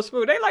did it real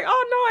smooth. They like,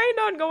 oh no, ain't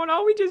nothing going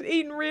on. We just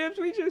eating ribs.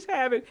 We just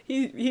having.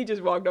 He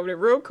just walked over there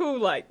real cool,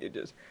 like it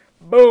just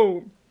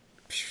boom.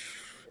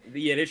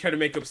 Yeah, they're trying to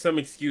make up some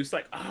excuse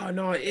like, oh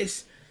no,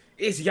 it's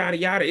yada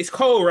yada. It's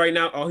cold right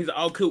now. Oh, he's like,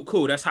 oh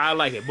cool. That's how I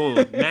like it.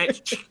 Boom,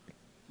 match,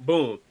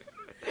 boom.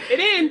 And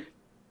then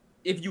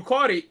if you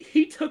caught it,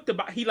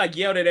 he like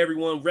yelled at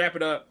everyone, wrap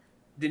it up,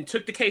 then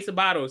took the case of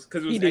bottles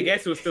because I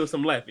guess there was still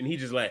some left, and he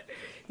just left.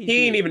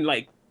 He ain't even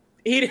like.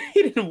 He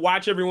didn't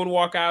watch everyone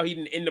walk out. He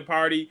didn't end the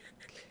party.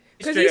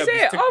 Because he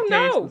said, oh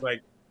no.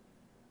 Like,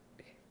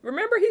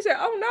 remember, he said,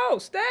 oh no,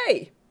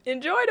 stay.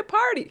 Enjoy the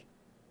party.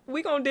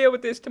 We going to deal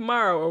with this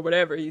tomorrow or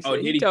whatever. He said.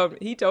 He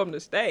told him to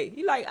stay.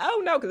 He like,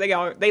 oh no, because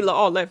they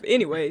all left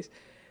anyways.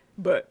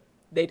 But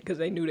because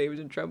they knew they was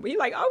in trouble. He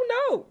like,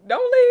 oh no,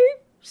 don't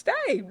leave.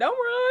 Stay. Don't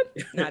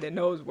run. Not in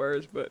those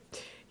words, but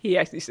he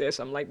actually said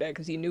something like that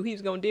because he knew he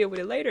was going to deal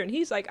with it later. And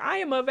he's like, I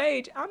am of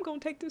age. I'm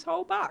going to take this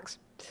whole box.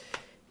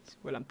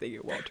 What I'm thinking,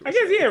 Walter. I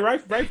guess, yeah,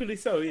 rightfully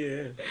so,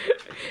 yeah.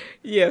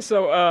 Yeah,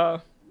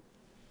 so,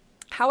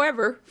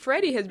 however,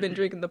 Freddie has been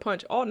drinking the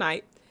punch all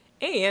night,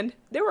 and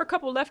there were a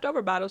couple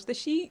leftover bottles that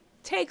she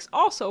takes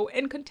also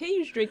and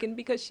continues drinking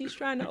because she's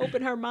trying to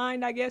open her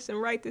mind, I guess,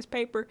 and write this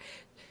paper.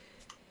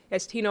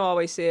 As Tino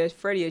always says,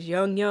 Freddie is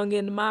young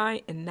in the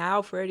mind, and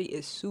now Freddie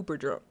is super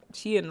drunk.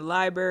 She in the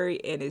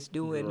library and is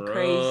doing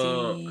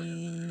crazy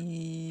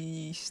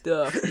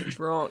stuff.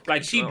 Drunk.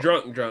 Like, she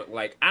drunk.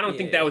 Like, I don't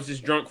think that was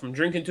just drunk from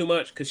drinking too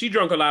much, because she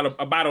drunk a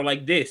bottle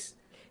like this,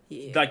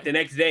 like the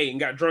next day, and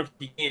got drunk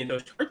again. So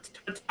her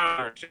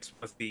tolerance just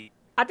must be...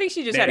 I think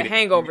she just had a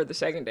hangover the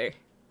second day.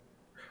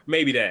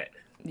 Maybe that.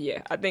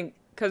 Yeah, I think,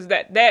 because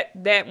that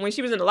when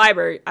she was in the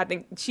library, I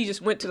think she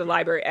just went to the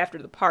library after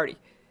the party.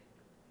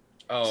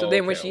 Oh, so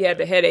then when she had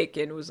the headache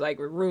and was like,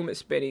 her room is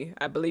spinning,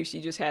 I believe she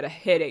just had a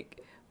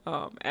headache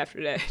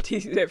after that.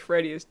 That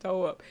Freddie is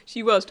toe up.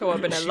 She was toe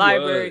up in the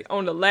library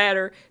on the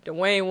ladder.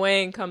 Dwayne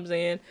Wayne comes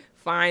in,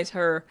 finds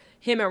her.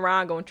 Him and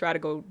Ron going to try to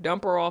go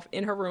dump her off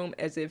in her room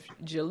as if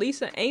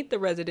Jaleesa ain't the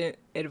resident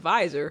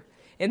advisor.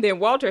 And then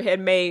Walter had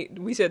made,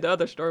 we said the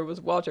other story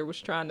was Walter was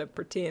trying to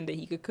pretend that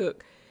he could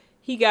cook.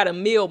 He got a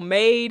meal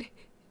made.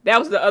 That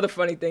was the other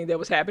funny thing that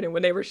was happening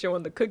when they were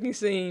showing the cooking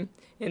scene.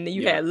 And then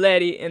you had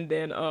Letty and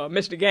then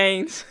Mr.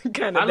 Gaines.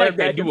 Kind of. I like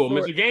that duo.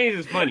 Mr. Gaines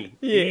is funny.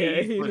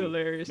 Yeah, he's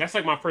hilarious. That's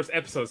like my first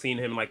episode seeing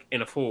him like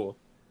in a full.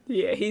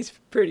 Yeah, he's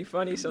pretty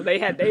funny. So they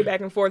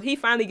back and forth. He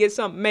finally gets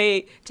something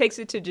made, takes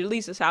it to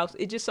Jaleesa's house.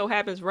 It just so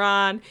happens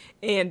Ron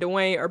and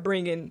Dwayne are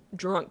bringing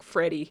drunk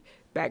Freddie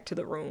back to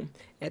the room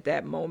at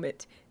that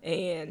moment.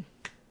 And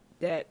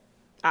that,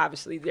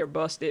 obviously, they're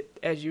busted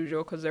as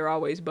usual because they're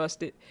always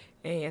busted.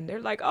 And they're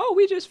like, oh,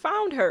 we just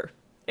found her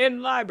in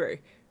the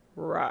library.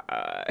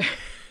 Right.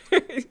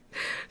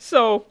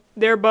 So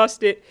they're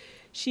busted.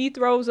 She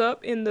throws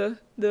up in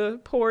the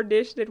poor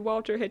dish that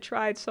Walter had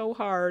tried so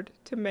hard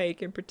to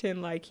make and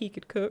pretend like he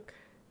could cook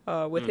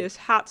with his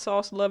hot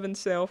sauce loving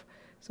self.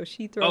 So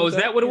she throws up. Oh, is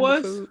that what it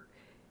was?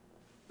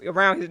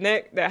 Around his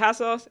neck, that hot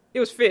sauce. It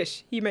was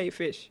fish. He made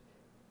fish.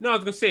 No, I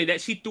was going to say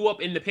that she threw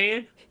up in the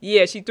pan?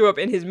 Yeah, she threw up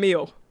in his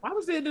meal. Why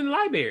was it in the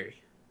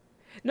library?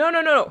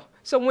 No.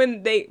 So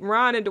when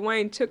Ron and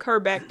Dwayne took her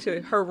back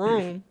to her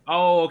room.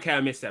 Oh, okay.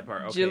 I missed that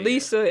part. Okay,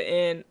 Jaleesa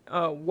and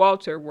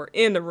Walter were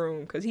in the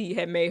room because he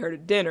had made her the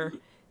dinner.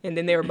 And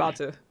then they were about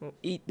to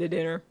eat the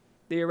dinner,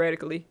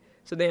 theoretically.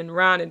 So then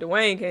Ron and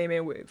Dwayne came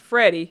in with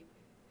Freddie.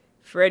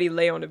 Freddie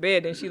lay on the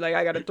bed. And she like,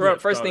 I got to throw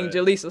up. First thing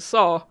Jaleesa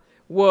saw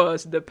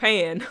was the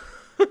pan.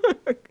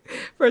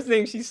 First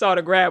thing she saw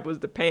to grab was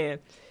the pan.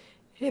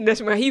 And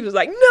that's when he was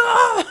like,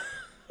 no!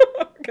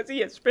 Because he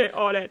had spent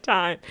all that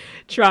time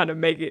trying to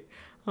make it,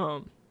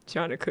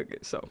 trying to cook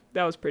it. So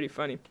that was pretty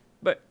funny.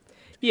 But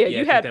yeah,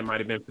 you had that might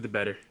have been for the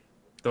better,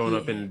 throwing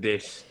up in the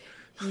dish.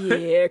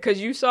 Yeah, because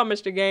you saw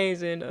Mr.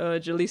 Gaines and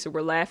Jaleesa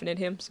were laughing at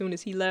him as soon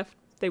as he left.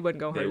 They wasn't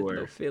gonna hurt his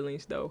little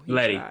feelings though.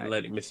 Letty,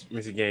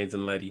 Mr. Gaines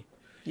and Letty.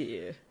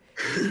 Yeah.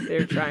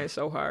 They're trying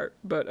so hard.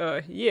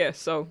 But yeah,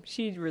 so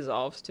she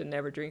resolves to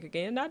never drink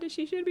again. Not that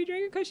she should be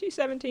drinking because she's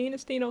 17,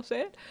 as Tino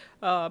said.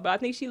 But I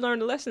think she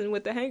learned a lesson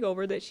with the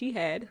hangover that she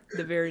had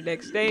the very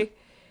next day.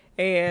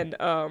 And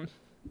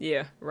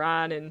yeah,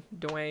 Ron and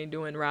Dwayne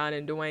doing Ron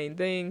and Dwayne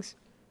things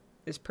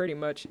is pretty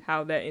much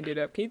how that ended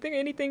up. Can you think of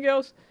anything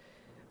else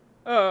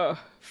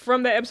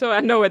from that episode?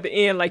 I know at the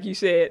end, like you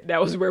said, that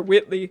was where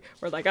Whitley,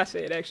 or like I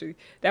said, actually,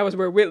 that was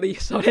where Whitley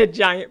saw that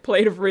giant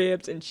plate of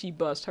ribs and she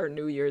bust her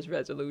New Year's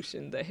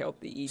resolution to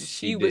healthy eating.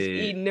 She was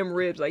eating them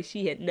ribs like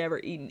she had never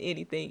eaten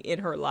anything in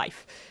her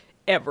life,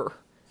 ever.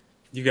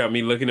 You got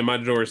me looking in my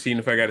drawer, seeing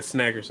if I got a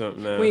snack or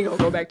something now. We ain't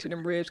gonna go back to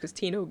them ribs because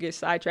Tino gets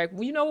sidetracked.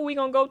 Well, you know what we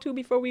gonna go to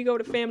before we go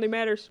to Family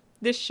Matters?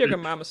 This Sugar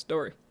Mama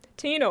story.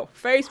 Tino,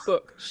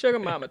 Facebook, Sugar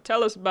Mama,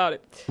 tell us about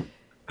it.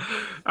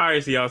 All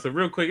right, so y'all. So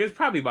real quick, it's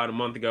probably about a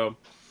month ago.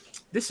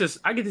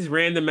 I get this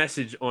random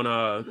message on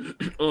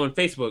on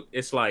Facebook.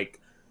 It's like,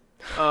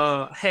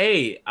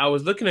 hey, I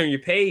was looking on your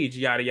page,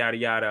 yada yada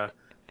yada.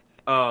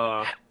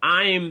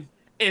 I'm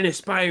an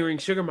aspiring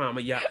sugar mama.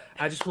 Yeah,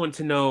 I just want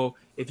to know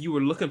if you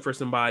were looking for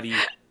somebody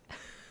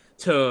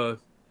to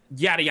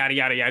yada yada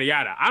yada yada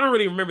yada. I don't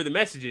really remember the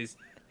messages.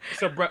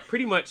 So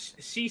pretty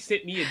much, she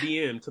sent me a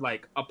DM to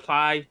like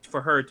apply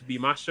for her to be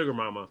my sugar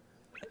mama.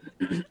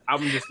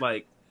 I'm just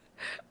like.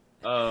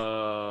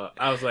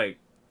 I was like,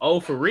 oh,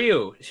 for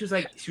real? She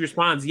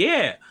responds,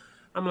 yeah.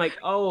 I'm like,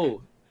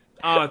 oh,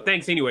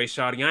 thanks anyway,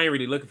 shawty. I ain't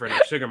really looking for no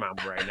sugar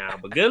mama right now,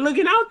 but good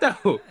looking out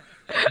though.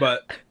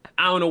 But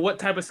I don't know what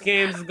type of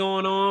scams is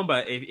going on,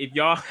 but if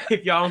y'all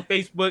on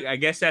Facebook, I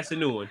guess that's a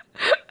new one.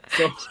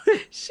 So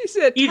she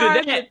said,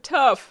 times are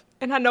tough,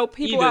 and I know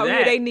people out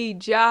here, they need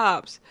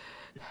jobs.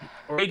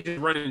 Or they just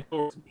running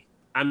towards me.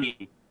 I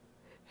mean,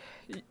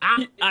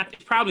 I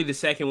probably the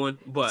second one,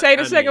 but say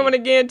the second one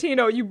again,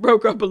 Tino. You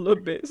broke up a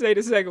little bit. Say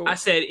the second one. I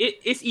said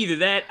it's either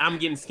that I'm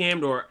getting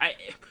scammed or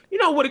you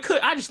know what it could.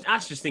 I just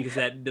think it's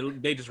that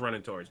they just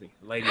running towards me,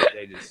 ladies.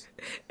 They just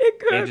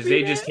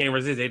can't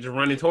resist. They just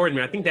running towards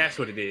me. I think that's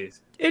what it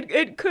is.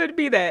 It could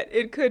be that.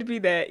 It could be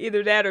that.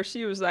 Either that or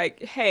she was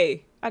like,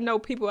 hey, I know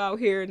people out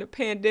here in the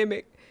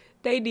pandemic,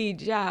 they need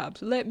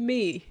jobs. Let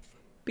me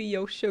be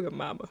your sugar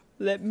mama.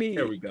 Let me.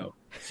 There we go.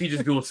 She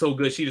just doing so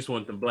good. She just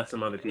wants to bless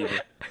some other people.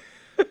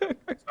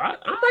 I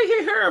might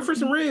hit her up for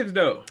some ribs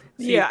though.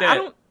 See Yeah, if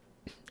that.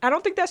 I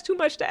don't think that's too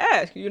much to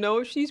ask. You know,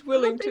 if she's I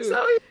willing don't think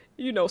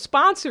to, so.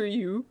 sponsor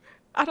you,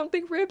 I don't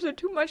think ribs are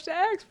too much to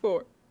ask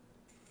for.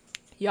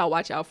 Y'all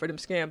watch out for them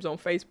scams on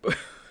Facebook.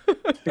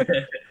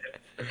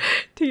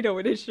 Tino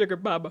and his sugar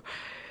mama.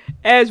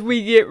 As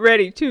we get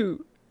ready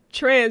to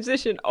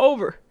transition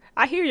over,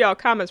 I hear y'all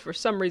comments. For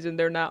some reason,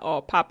 they're not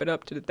all popping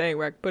up to the thing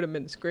where I can put them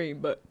in the screen,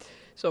 but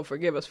so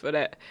forgive us for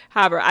that.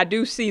 However, I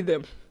do see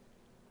them.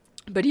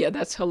 But yeah,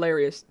 that's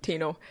hilarious,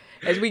 Tino.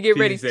 As we get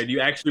ready, said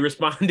you actually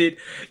responded.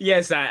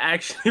 Yes, I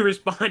actually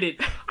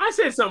responded. I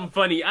said something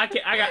funny. I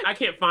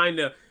can't find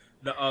the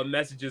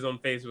messages on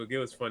Facebook. It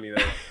was funny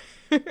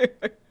though.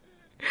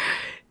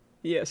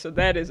 Yeah, so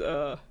that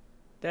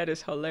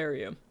is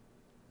hilarious.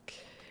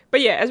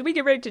 But yeah, as we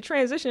get ready to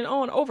transition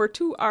on over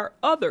to our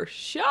other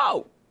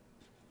show,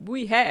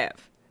 we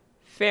have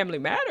Family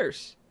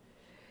Matters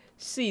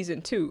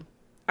Season 2.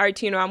 All right,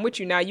 Tino, I'm with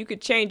you now. You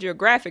could change your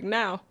graphic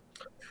now.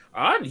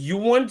 You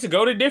wanted to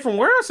go to a different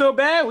world so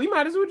bad, we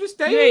might as well just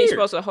stay You here. ain't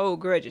supposed to hold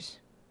grudges.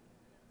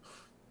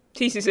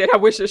 TC said, I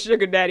wish a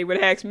sugar daddy would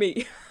ask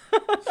me.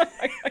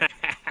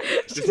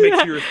 Just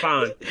makes you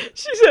respond.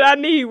 She said, I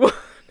need one.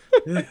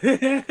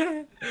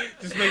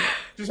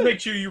 just make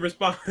sure you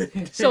respond.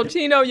 So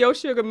Tino, your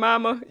sugar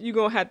mama, you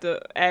gonna have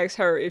to ask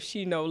her if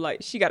she know,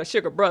 like, she got a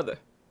sugar brother.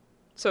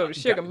 So the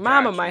sugar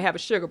mama might have a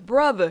sugar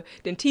brother,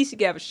 then TC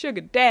got a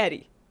sugar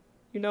daddy.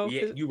 You know?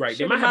 Yeah, you're right.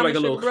 They might have like a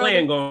little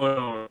clan going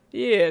on.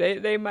 Yeah,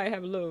 they might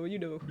have a little,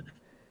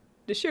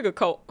 the sugar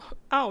cult.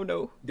 I don't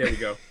know. There we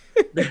go.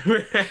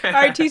 All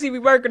right, TC, we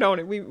working on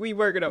it. We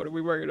working on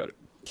it.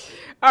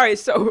 All right,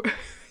 so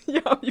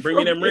y'all bring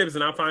me them ribs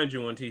and I'll find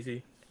you one,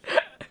 TC.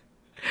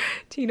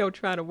 Tino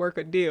trying to work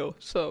a deal,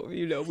 so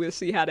we'll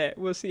see how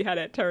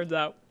that turns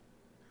out.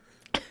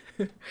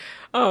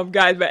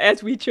 Guys, but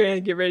as we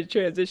get ready to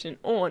transition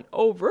on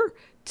over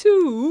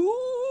to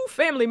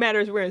Family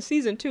Matters, we're in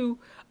season 2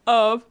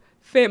 of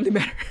Family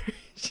Matters.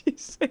 She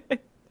said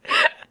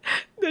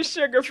the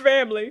sugar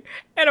family,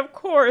 and of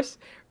course,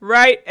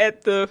 right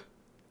at the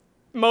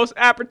most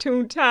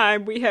opportune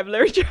time, we have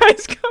Larry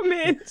Trice come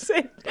in and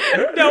say,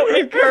 don't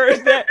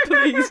encourage that,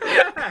 please.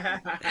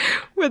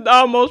 With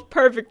almost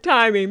perfect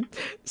timing.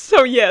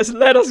 So yes,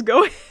 let us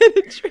go ahead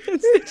and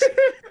transition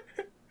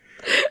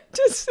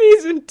to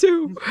season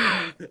 2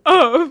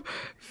 of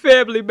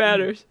Family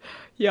Matters.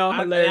 Y'all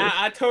hilarious.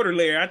 I told her,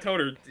 Larry. I told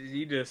her,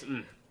 you just...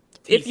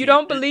 If you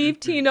don't believe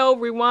Tino,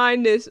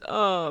 rewind this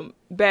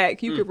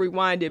back. You could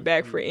rewind it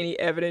back for any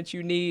evidence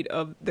you need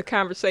of the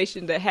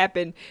conversation that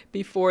happened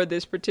before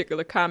this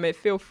particular comment.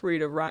 Feel free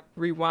to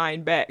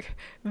rewind back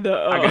I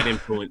got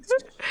influenced.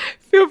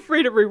 Feel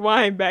free to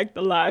rewind back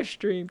the live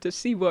stream to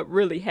see what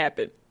really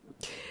happened.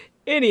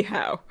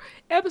 Anyhow,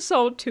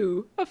 episode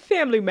 2 of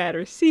Family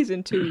Matters,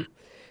 season 2.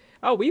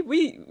 Oh, we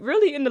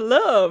really into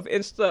love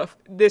and stuff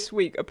this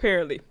week,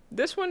 apparently.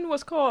 This one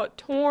was called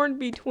Torn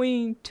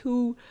Between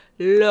Two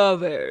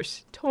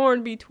Lovers.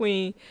 Torn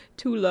Between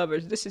Two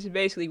Lovers. This is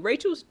basically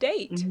Rachel's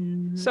date.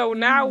 So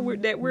now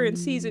we're in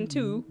season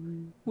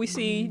 2, we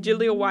see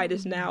Jaleel White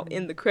is now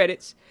in the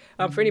credits.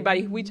 For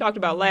anybody, we talked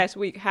about last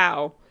week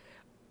how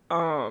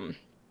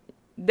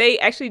they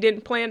actually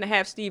didn't plan to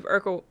have Steve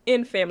Urkel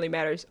in Family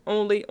Matters,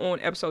 only on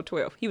episode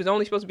 12. He was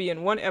only supposed to be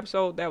in one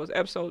episode. That was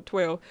episode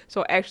 12.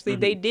 So actually,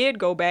 they did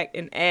go back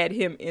and add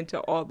him into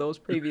all those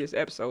previous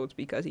episodes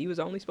because he was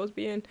only supposed to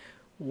be in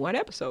one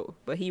episode.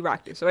 But he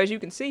rocked it. So as you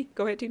can see,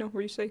 go ahead, Tino.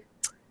 What do you say?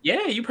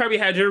 Yeah, you probably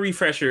had your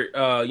refresher,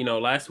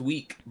 last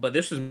week. But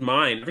this was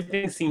mine.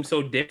 Everything seems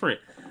so different.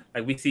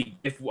 Like we see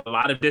a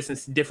lot of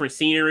different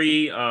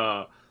scenery.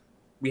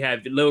 We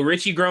have Lil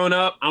Richie growing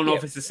up. I don't know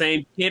if it's the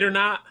same kid or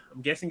not.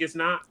 I'm guessing it's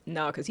not.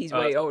 No, because he's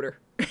way older.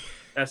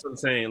 That's what I'm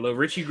saying. Lil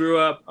Richie grew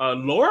up.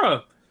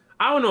 Laura,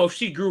 I don't know if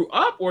she grew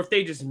up or if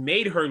they just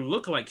made her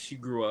look like she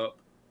grew up.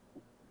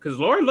 Because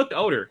Laura looked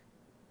older.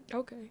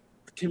 Okay.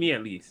 To me,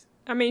 at least.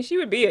 I mean, she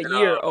would be a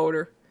year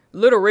older.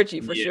 Little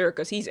Richie, for sure,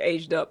 because he's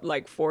aged up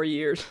like 4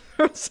 years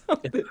or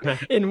something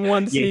in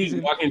one season.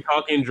 He's walking,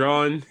 talking,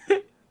 drawing.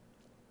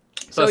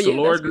 So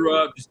Laura grew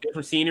up, just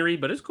different scenery,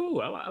 but it's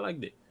cool. I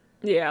liked it.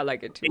 Yeah, I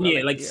like it too.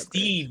 And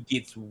Steve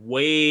gets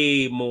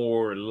way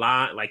more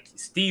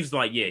Steve's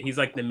he's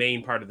like the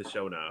main part of the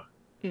show now.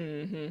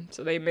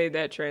 So they made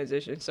that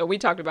transition. So we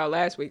talked about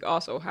last week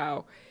also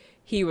how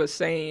he was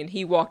saying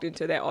he walked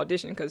into that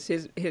audition because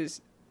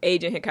his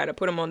agent had kind of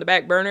put him on the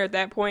back burner at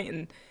that point,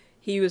 and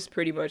he was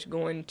pretty much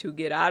going to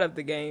get out of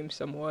the game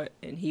somewhat.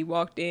 And he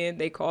walked in,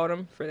 they called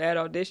him for that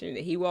audition,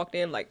 and he walked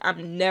in like,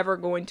 I'm never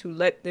going to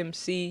let them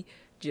see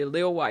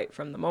Jaleel White.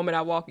 From the moment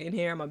I walk in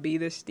here, I'm going to be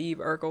this Steve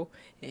Urkel.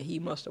 And he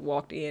must have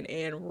walked in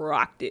and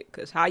rocked it.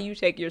 Because how you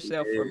take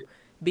yourself from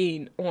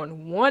being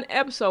on one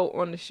episode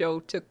on the show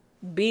to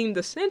being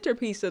the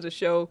centerpiece of the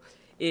show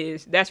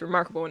that's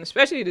remarkable. And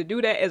especially to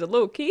do that as a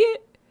little kid.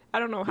 I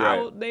don't know how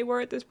old they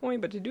were at this point,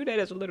 but to do that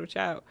as a little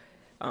child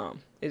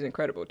is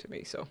incredible to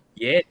me. So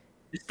yeah,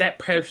 it's that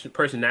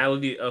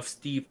personality of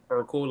Steve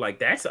Urkel. Like,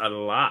 that's a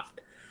lot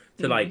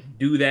to like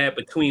do that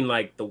between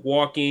like the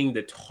walking,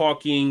 the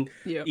talking,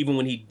 Yeah. even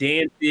when he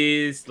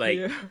dances, like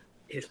Yeah.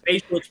 his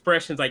facial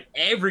expressions, like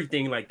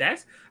everything, like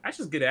that's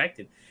just good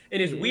acting.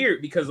 And it's Yeah.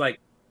 weird because like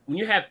when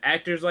you have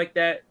actors like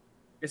that,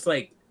 it's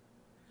like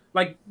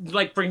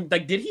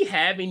did he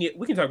have any,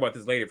 we can talk about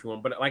this later if you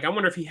want, but like I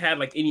wonder if he had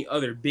like any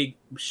other big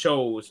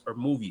shows or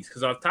movies,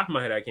 because off the top of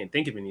my head I can't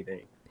think of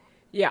anything.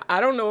 Yeah,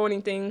 I don't know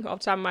anything off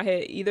the top of my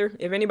head either.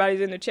 If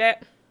anybody's in the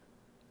chat,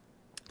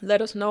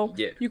 let us know.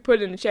 Yeah. You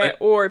put it in the chat,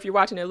 or if you're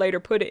watching it later,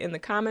 put it in the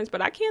comments.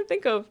 But I can't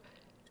think of.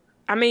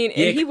 I mean,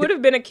 Yeah, and he would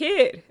have been a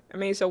kid. I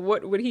mean, so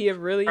what would he have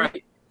really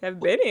Right. have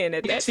been in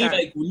at that See, time?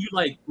 like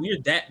when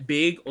you're that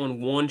big on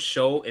one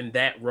show and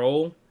that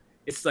role,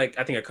 it's like,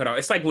 I think I cut out.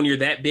 It's like when you're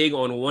that big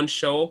on one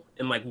show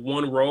and like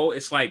one role,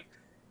 it's like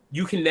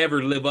you can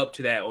never live up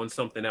to that on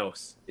something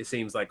else. It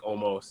seems like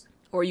almost.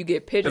 Or you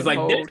get 'Cause, like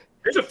pigeonholed.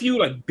 there's a few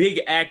like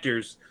big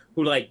actors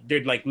who like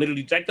they're like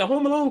literally like the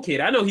Home Alone kid.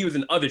 I know he was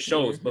in other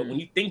shows, but when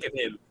you think of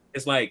him,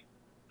 it's like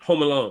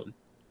Home Alone.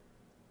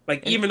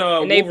 Like even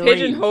and they Wolverine,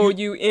 pigeonhole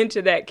you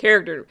into that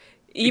character.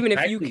 Even if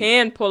you Exactly.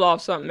 can pull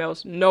off something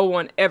else, no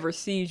one ever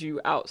sees you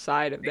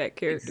outside of that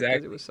character because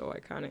Exactly. it was so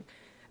iconic.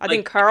 I Like,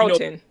 think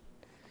Carlton.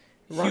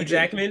 Hugh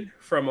Jackman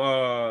from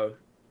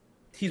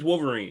he's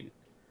Wolverine.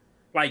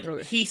 Like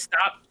Really? he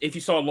stopped. If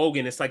you saw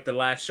Logan, it's like the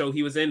last show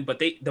he was in, but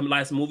the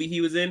last movie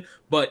he was in.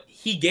 But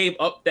he gave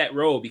up that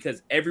role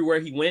because everywhere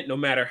he went, no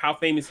matter how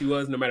famous he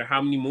was, no matter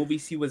how many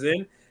movies he was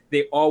in,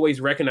 they always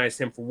recognized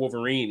him for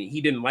Wolverine. He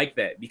didn't like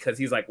that because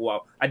he's like,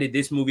 well, I did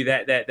this movie,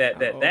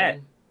 that.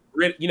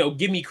 You know,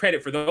 give me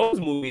credit for those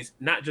movies,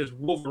 not just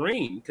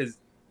Wolverine, because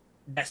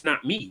that's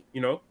not me.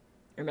 You know.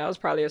 And that was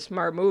probably a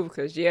smart move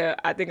because, yeah,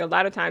 I think a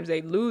lot of times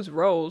they lose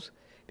roles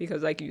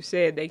because, like you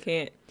said, they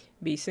can't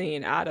be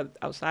seen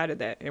outside of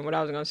that. And what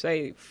I was going to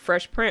say,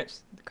 Fresh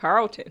Prince,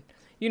 Carlton,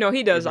 you know,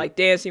 he does like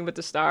Dancing with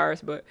the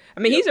Stars. But, I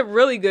mean, he's a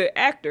really good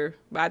actor.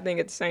 But I think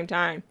at the same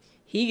time,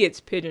 he gets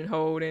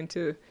pigeonholed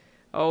into,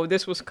 oh,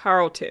 this was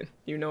Carlton,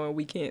 you know, and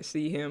we can't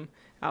see him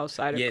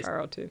outside of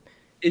Carlton.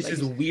 It's Like,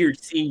 just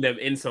weird seeing them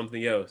in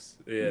something else.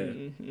 Yeah.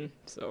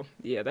 So,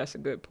 yeah, that's a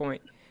good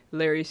point.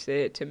 Larry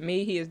said, to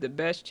me, he is the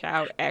best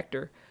child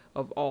actor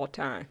of all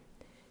time.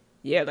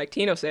 Yeah, like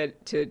Tino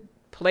said, to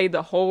play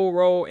the whole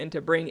role and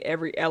to bring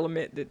every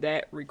element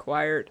that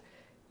required,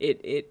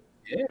 it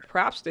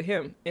props to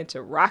him. And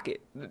to rock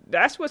it.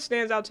 That's what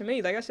stands out to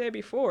me. Like I said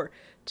before,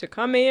 to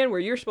come in where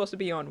you're supposed to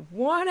be on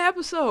one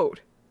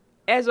episode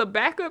as a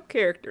backup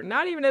character,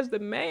 not even as the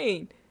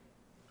main,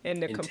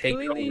 and to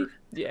completely,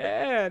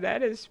 yeah,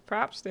 that is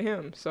props to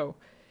him. So,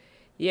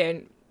 yeah,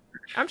 and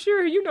I'm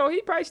sure, you know,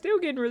 he probably still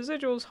getting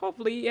residuals.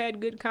 Hopefully he had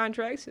good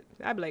contracts.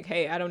 I'd be like,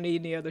 hey, I don't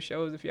need any other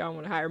shows if y'all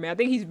want to hire me. I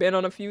think he's been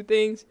on a few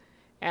things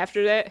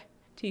after that.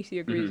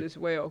 TC agrees as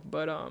well.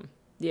 But,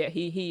 yeah,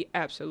 he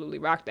absolutely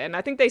rocked that. And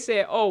I think they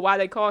said, oh, why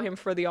they called him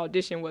for the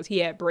audition was he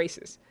had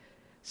braces.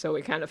 So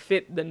it kind of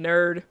fit the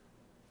nerd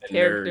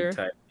character. Nerd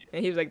type.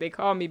 And he was like, they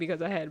called me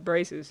because I had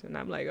braces. And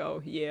I'm like,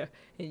 oh, yeah.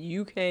 And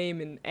you came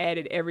and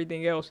added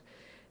everything else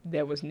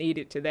that was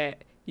needed to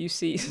that. You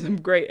see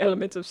some great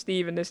elements of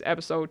Steve in this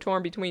episode,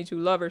 torn between two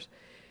lovers.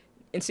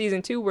 In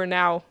season 2, we're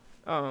now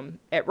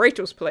at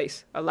Rachel's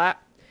place a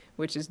lot,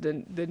 which is the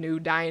new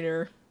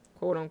diner,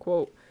 quote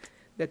unquote,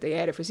 that they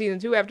added for season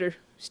 2 after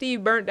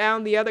Steve burnt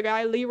down the other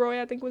guy,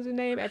 Leroy, I think was his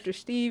name, after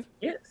Steve.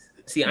 Yes.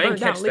 See, I didn't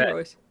catch that.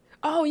 Leroy's.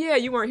 Oh, yeah,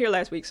 you weren't here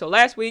last week. So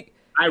last week.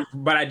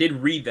 But I did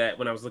read that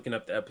when I was looking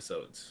up the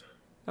episodes.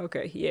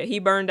 Okay, yeah, he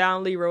burned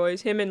down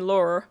Leroy's. Him and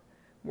Laura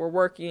were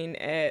working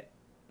at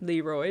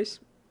Leroy's.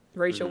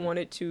 Rachel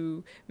wanted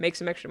to make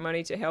some extra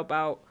money to help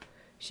out.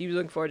 She was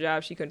looking for a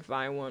job. She couldn't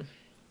find one.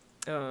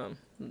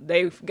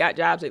 They got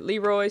jobs at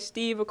Leroy's.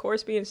 Steve, of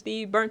course, being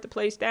Steve, burnt the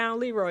place down.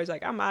 Leroy's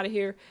like, I'm out of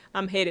here.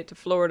 I'm headed to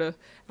Florida.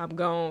 I'm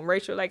gone.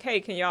 Rachel like, hey,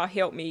 can y'all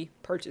help me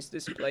purchase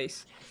this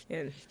place?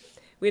 And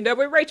we end up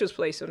with Rachel's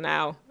place. So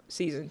now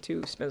season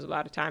 2 spends a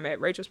lot of time at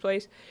Rachel's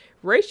place.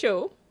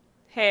 Rachel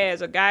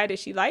has a guy that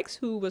she likes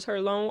who was her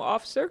loan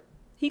officer.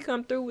 He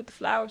come through with the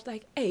flowers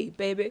like, hey,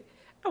 baby,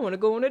 I want to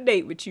go on a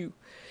date with you.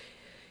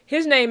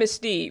 His name is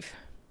Steve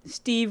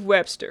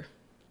Webster.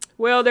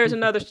 Well, there's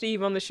another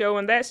Steve on the show,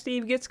 and that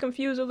Steve gets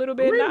confused a little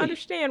bit. Really? And I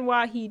understand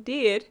why he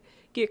did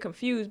get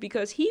confused,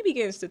 because he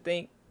begins to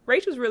think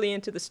Rachel's really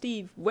into the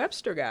Steve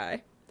Webster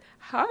guy.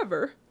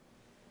 However,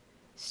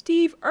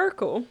 Steve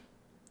Urkel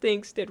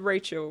thinks that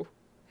Rachel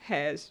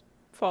has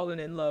fallen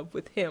in love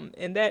with him,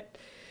 and that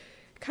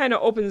kind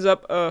of opens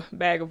up a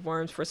bag of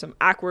worms for some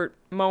awkward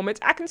moments.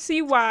 I can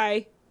see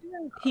why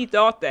he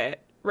thought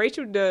that.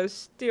 Rachel does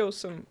still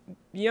some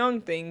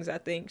young things, I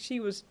think. She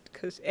was,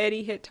 because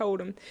Eddie had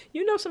told him,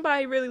 you know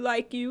somebody really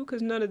like you,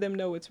 because none of them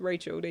know it's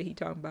Rachel that he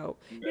talking about.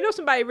 You know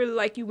somebody really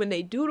like you when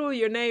they doodle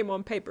your name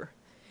on paper.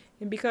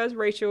 And because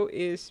Rachel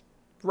is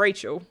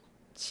Rachel,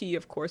 she,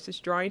 of course, is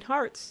drawing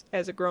hearts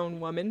as a grown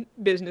woman,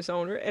 business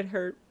owner, at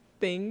her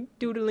thing,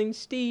 doodling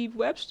Steve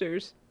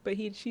Webster's, but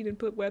she didn't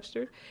put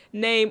Webster's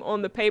name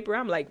on the paper.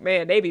 I'm like,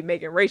 man, they be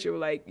making Rachel,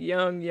 like,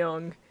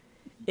 young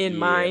in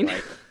mind.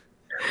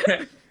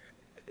 Like...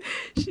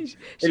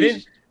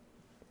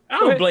 I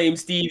don't blame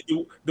Steve.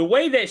 The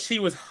way that she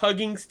was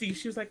hugging Steve,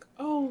 she was like,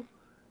 "Oh,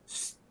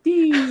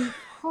 Steve,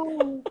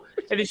 oh,"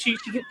 and then she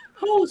get,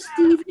 "Oh,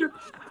 Steve,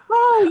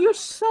 you're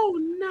so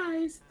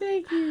nice,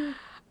 thank you."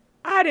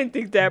 I didn't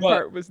think that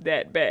part was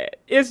that bad.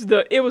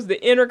 It was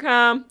the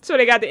intercom. So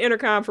they got the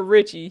intercom for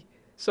Richie.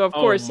 So of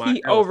course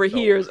he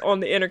overhears on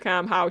the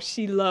intercom how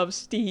she loves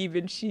Steve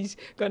and she's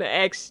gonna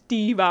ask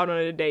Steve out on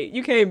a date.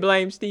 You can't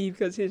blame Steve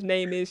because his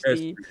name is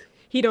Steve.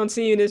 He don't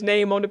see his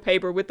name on the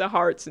paper with the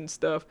hearts and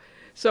stuff.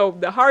 So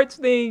the hearts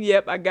thing,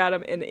 yep, I got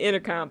him, and the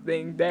intercom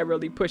thing that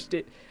really pushed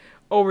it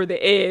over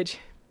the edge.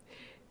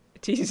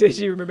 T says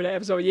you remember that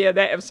episode. Yeah,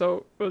 that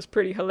episode was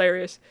pretty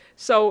hilarious.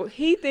 So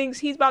he thinks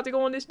he's about to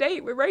go on this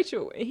date with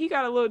Rachel, and he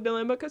got a little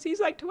dilemma because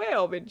he's like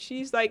 12, and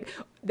she's like,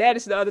 that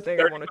is the other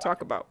thing I want to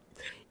talk about.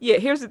 Yeah,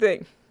 here's the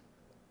thing.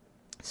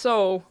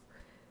 So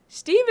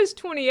Steve is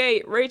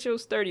 28,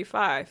 Rachel's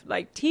 35.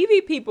 Like,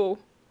 TV people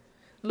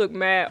look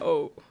mad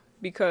old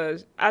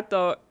because I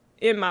thought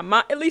in my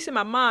mind, at least in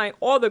my mind,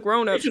 all the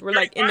grown-ups were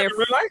like in their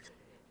real life.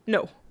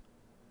 No,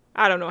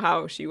 I don't know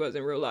how she was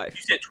in real life.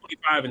 You said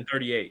 25 and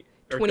 38.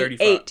 28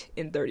 35.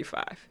 And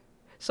 35.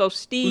 So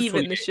Steve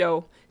in the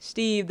show,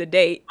 Steve the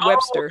date,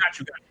 Webster, got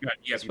you.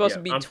 Yeah, supposed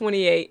to be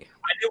 28.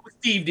 I did what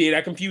Steve did.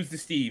 I confused the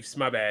Steves.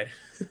 My bad.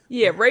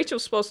 Yeah,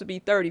 Rachel's supposed to be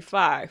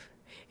 35.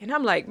 And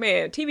I'm like,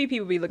 man, TV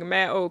people be looking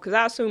mad old because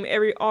I assume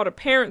all the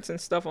parents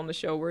and stuff on the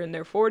show were in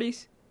their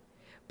 40s.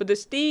 But the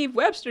Steve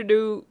Webster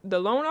dude, the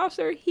loan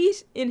officer,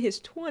 he's in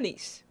his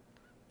 20s.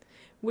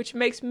 Which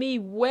makes me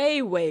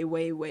way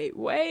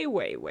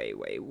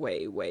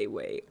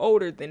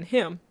older than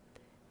him.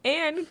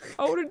 And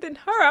older than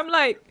her. I'm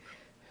like,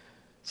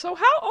 so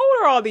how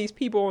old are all these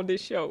people on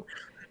this show?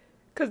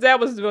 Because that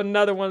was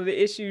another one of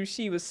the issues.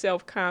 She was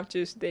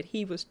self-conscious that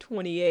he was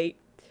 28,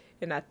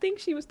 and I think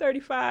she was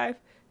 35.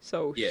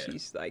 So yeah.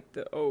 She's like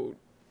the old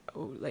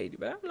lady.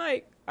 But I'm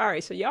like, all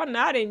right, so y'all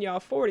not in y'all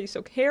 40s.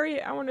 So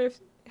Harriet, I wonder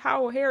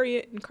how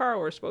Harriet and Carl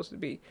are supposed to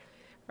be.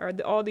 Are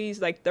all these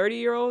like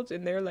 30-year-olds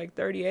and they're like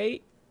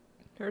 38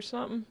 or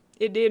something?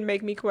 It did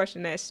make me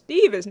question that.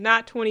 Steve is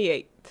not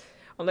 28.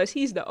 Unless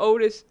he's the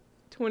oldest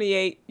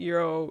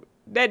 28-year-old.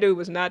 That dude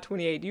was not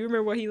 28. Do you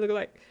remember what he looked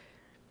like?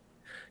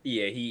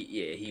 Yeah,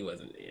 he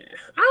wasn't. Yeah,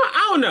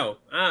 I don't know.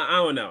 I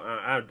don't know.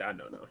 I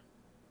don't know.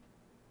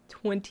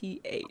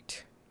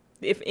 28.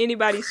 If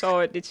anybody saw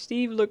it, did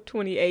Steve look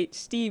 28?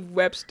 Steve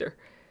Webster,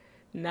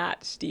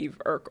 not Steve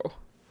Urkel.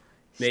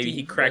 Maybe Steve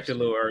he cracked Webster. A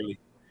little early.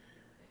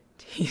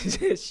 He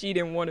said she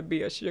didn't want to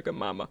be a sugar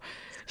mama.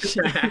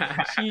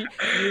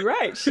 You're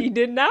right. She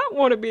did not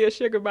want to be a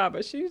sugar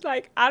mama. She's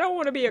like, I don't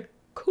want to be a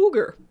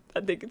cougar, I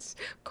think it's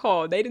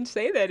called. They didn't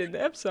say that in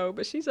the episode,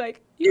 but she's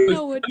like, you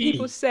know what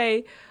people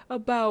say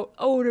about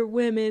older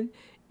women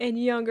and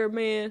younger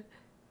men.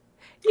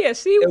 Yeah,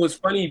 see, it was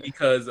funny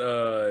because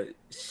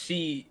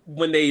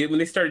when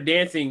they started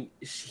dancing,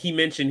 he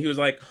mentioned, he was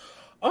like,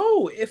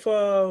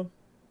 I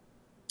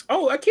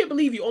can't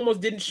believe you almost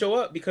didn't show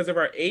up because of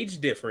our age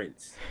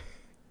difference.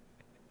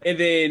 And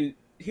then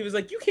he was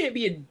like, you can't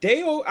be a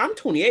day over, I'm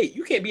 28,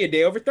 you can't be a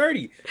day over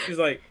 30. He was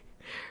like,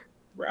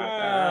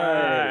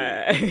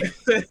 right.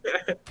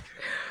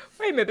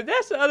 Wait a minute, but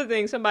that's the other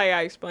thing somebody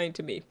got explained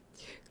to me.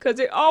 Because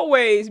it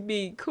always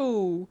be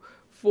cool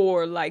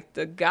for like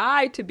the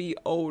guy to be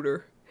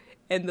older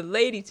and the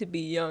lady to be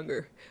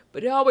younger.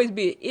 But it always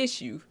be an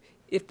issue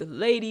if the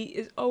lady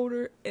is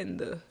older and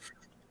the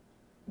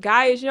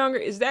guy is younger.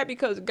 Is that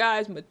because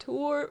guys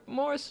mature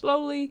more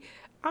slowly?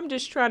 I'm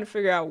just trying to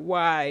figure out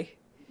why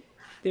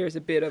there's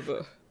a bit of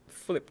a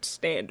flipped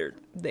standard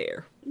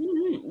there.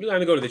 Mm-hmm. You're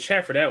going to go to the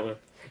chat for that one.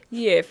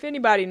 Yeah, if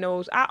anybody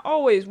knows, I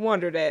always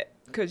wonder that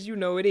because you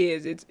know it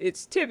is.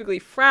 It's typically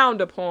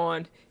frowned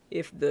upon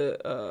if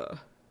the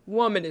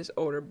woman is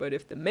older, but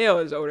if the male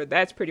is older,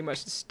 that's pretty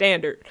much the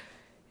standard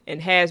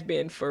and has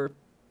been for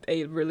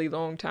a really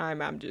long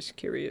time. I'm just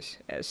curious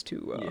as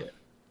to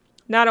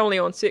not only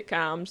on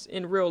sitcoms,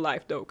 in real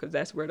life though, because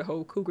that's where the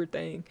whole cougar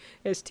thing,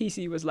 as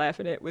TC was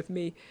laughing at with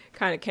me,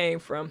 kind of came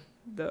from.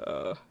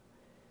 The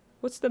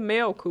what's the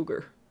male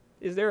cougar?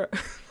 Is there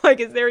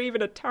is there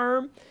even a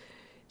term?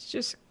 It's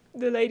just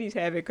the ladies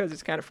have it because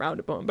it's kind of frowned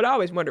upon. But I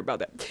always wonder about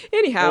that.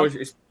 Anyhow.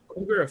 Is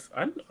cougar,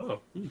 I don't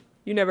know.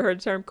 You never heard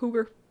the term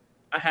cougar?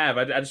 I have.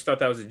 I just thought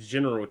that was a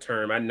general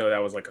term. I didn't know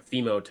that was like a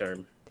female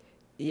term.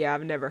 Yeah,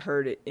 I've never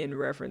heard it in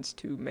reference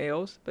to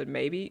males, but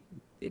maybe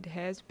it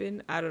has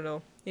been. I don't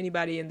know.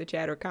 Anybody in the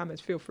chat or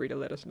comments, feel free to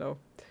let us know.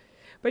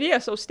 But yeah,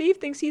 so Steve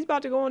thinks he's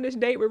about to go on this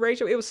date with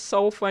Rachel. It was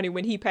so funny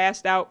when he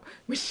passed out,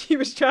 when she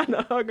was trying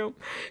to hug him,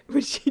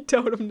 when she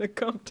told him to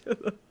come to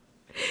the...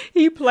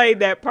 He played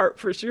that part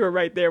for sure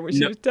right there when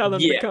she was telling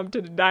him to come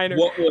to the diner.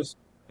 What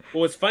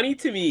was funny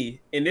to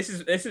me, and this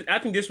is I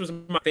think this was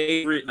my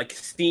favorite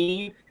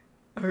scene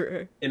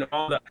in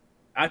all the.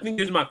 I think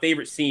this is my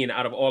favorite scene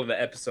out of all of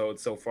the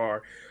episodes so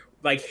far.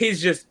 Like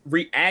his just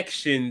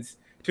reactions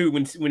to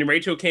when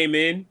Rachel came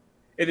in,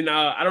 and then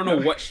I don't know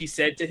what she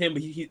said to him,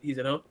 but he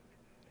said, "Huh?"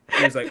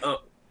 He was like,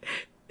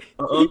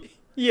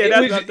 Yeah,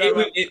 that's not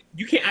that.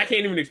 You can't. I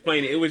can't even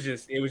explain it. It was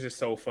just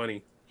so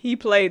funny. he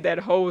played that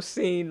whole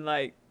scene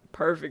like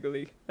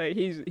perfectly. Like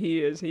he's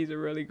a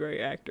really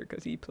great actor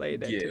because he played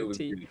that to the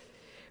T.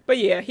 But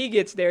yeah, he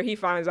gets there. He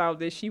finds out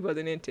that she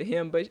wasn't into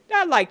him, but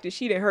I liked it.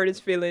 She didn't hurt his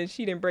feelings.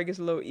 She didn't break his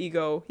little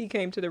ego. He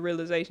came to the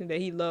realization that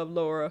he loved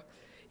Laura,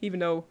 even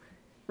though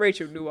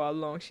Rachel knew all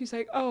along. She's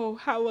like, oh,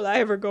 how will I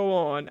ever go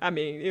on? I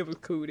mean, it was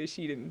cool that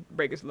she didn't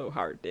break his little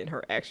heart. Then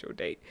her actual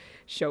date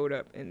showed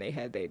up and they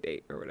had their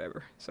date or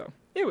whatever. So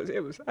it was,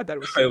 I thought it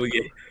was cool.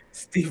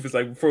 Steve was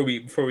like, before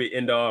we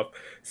end off,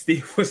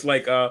 Steve was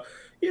like,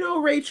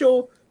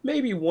 Rachel,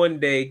 maybe one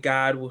day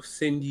God will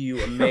send you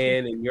a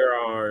man in your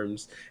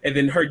arms. And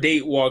then her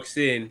date walks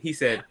in. He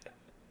said,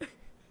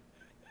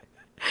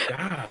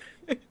 God,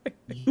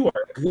 you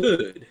are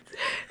good.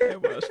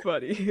 That was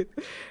funny.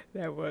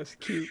 That was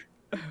cute.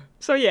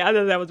 So yeah, I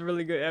thought that was a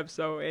really good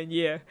episode. And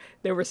yeah,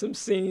 there were some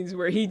scenes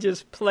where he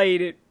just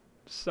played it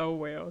so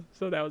well.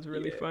 So that was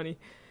really funny.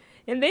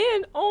 And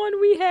then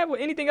we have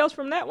anything else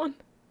from that one?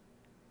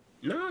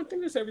 No, I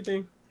think that's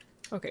everything.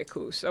 Okay,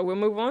 cool. So we'll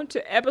move on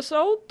to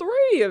episode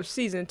 3 of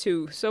season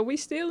 2. So we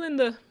still in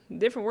the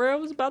different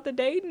worlds about the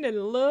dating and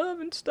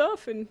love and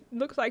stuff. And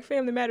looks like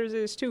Family Matters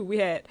is too. We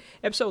had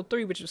episode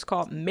 3, which was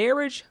called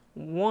Marriage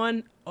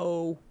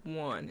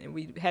 101. And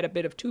we had a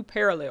bit of 2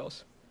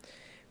 parallels.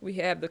 We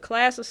have the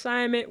class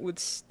assignment with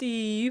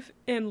Steve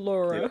and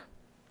Laura. Yep.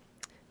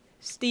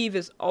 Steve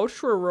is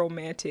ultra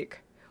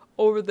romantic,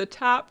 over the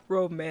top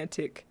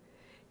romantic.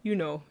 You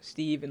know,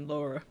 Steve and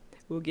Laura.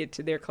 We'll get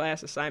to their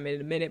class assignment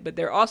in a minute, but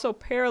they're also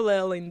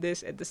paralleling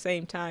this at the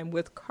same time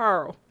with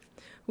Carl,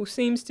 who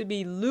seems to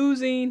be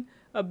losing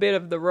a bit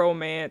of the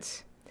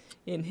romance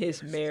in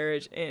his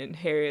marriage. And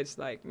Harriet's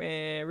like,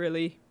 man,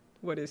 really?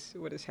 What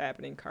is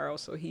happening, Carl?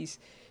 So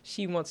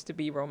she wants to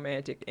be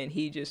romantic and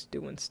he just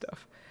doing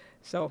stuff.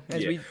 So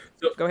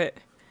go ahead.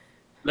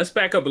 Let's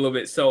back up a little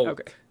bit. So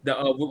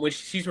when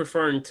she's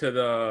referring to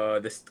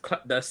the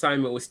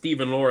assignment with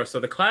Steve and Laura, so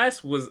the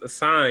class was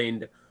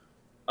assigned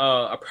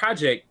a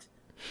project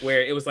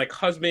where it was like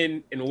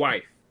husband and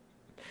wife.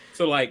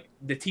 So like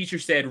the teacher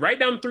said, write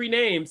down 3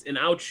 names and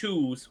I'll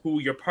choose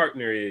who your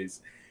partner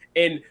is.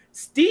 And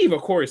Steve,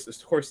 of course,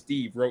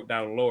 Steve wrote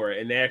down Laura,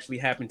 and they actually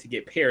happened to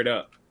get paired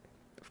up.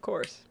 Of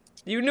course.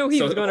 You knew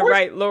he was going to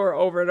write Laura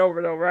over and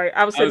over, though, right?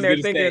 I was sitting there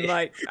thinking,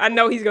 I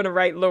know he's going to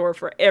write Laura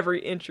for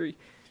every entry.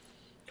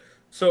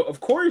 So, of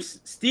course,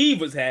 Steve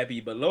was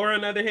happy, but Laura,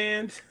 on the other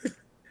hand,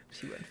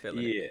 she wasn't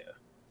feeling it.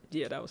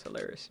 Yeah, that was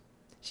hilarious.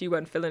 She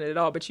wasn't feeling it at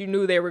all, but you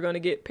knew they were going to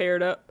get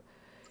paired up.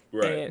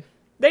 Right. And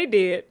they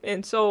did.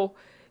 And so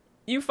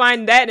you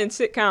find that in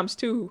sitcoms,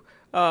 too,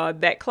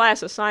 that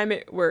class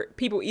assignment where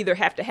people either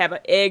have to have an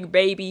egg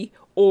baby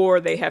or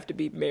they have to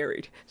be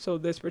married. So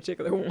this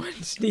particular one,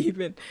 Steve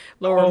and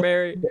Laura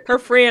married. Her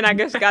friend, I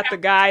guess, got the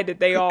guy that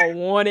they all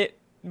wanted,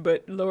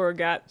 but Laura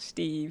got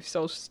Steve.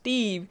 So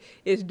Steve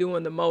is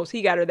doing the most.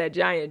 He got her that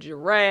giant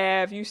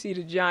giraffe. You see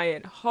the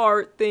giant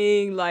heart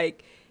thing.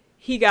 Like,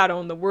 he got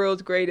on the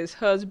world's greatest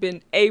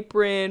husband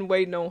apron,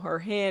 waiting on her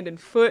hand and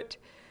foot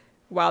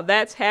while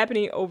that's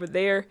happening over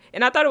there.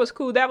 And I thought it was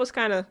cool. That was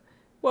kind of,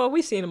 well,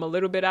 we seen him a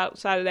little bit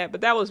outside of that,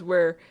 but that was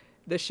where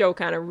the show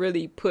kind of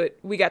really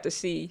we got to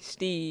see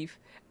Steve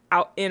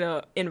out in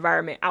a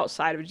environment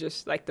outside of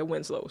just like the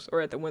Winslows or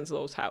at the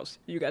Winslows' house.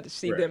 You got to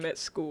see them at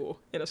school,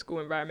 in a school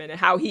environment, and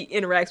how he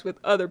interacts with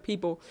other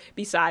people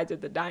besides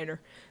at the diner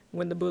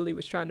when the bully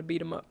was trying to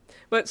beat him up.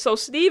 But so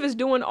Steve is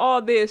doing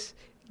all this,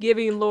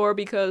 giving Laura,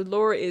 because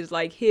Laura is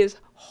like his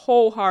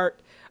whole heart.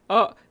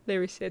 Oh,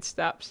 Larry said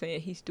stop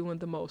saying he's doing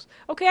the most.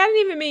 Okay, I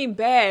didn't even mean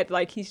bad,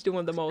 like he's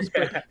doing the most,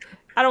 but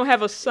I don't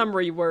have a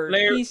summary word.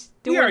 Larry,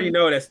 we already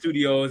know that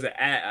studio is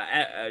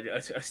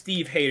a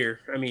Steve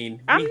hater. I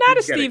mean, I'm not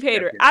a Steve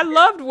hater. I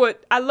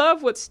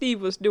love what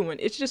Steve was doing.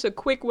 It's just a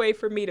quick way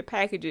for me to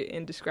package it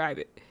and describe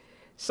it.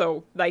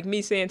 So, like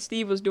me saying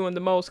Steve was doing the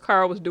most,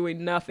 Carl was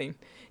doing nothing,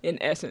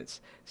 in essence.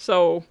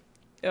 So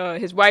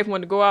his wife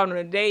wanted to go out on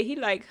a date. He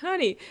like,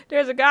 honey,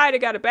 there's a guy that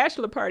got a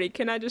bachelor party.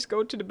 Can I just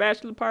go to the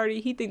bachelor party?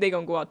 He think they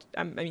gonna go out.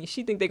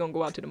 She think they gonna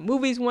go out to the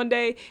movies one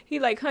day. He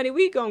like, honey,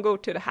 we gonna go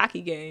to the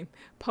hockey game.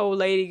 Poor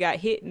lady got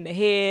hit in the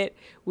head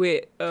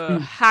with a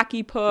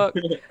hockey puck.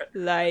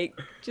 Like,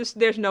 just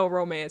there's no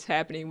romance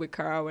happening with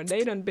Carl, and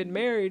they done been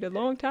married a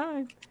long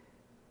time.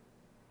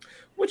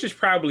 Which is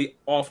probably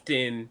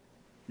often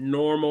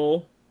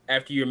normal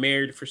after you're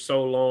married for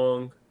so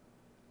long.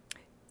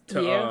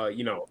 To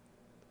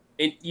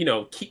and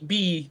to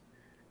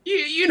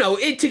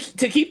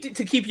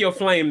keep your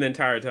flame the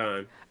entire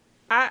time.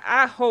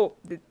 I hope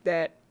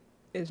that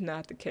is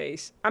not the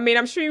case. I mean,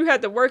 I'm sure you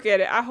have to work at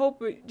it. I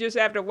hope just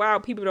after a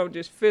while people don't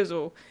just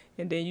fizzle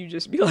and then you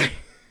just be like,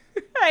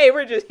 hey,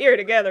 we're just here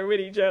together with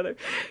each other.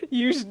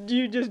 You just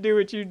do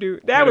what you do.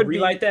 That would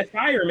relight that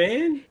fire,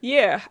 man.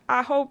 Yeah,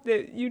 I hope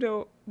that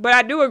but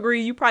I do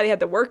agree you probably have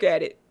to work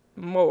at it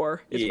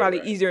more. It's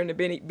probably easier in the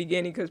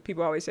beginning because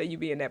people always say you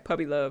be in that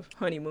puppy love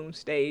honeymoon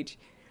stage.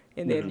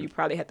 And then you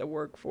probably have to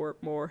work for it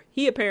more.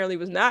 He apparently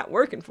was not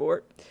working for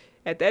it.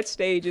 at that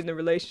stage in the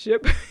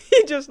relationship.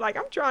 He just like,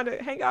 I'm trying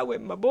to hang out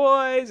with my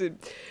boys and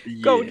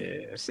go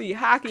see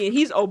hockey. And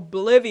he's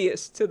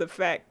oblivious to the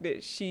fact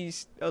that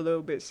she's a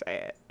little bit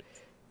sad.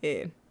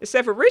 And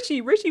except for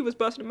Richie was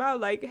busting him out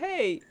like,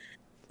 hey.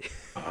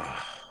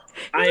 I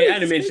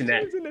didn't mention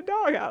that. In the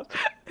doghouse.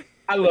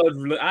 I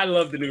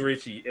love the new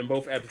Richie in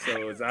both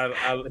episodes.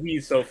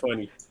 He's so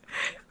funny.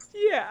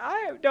 Yeah,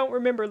 I don't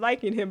remember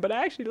liking him, but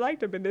I actually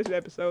liked him in this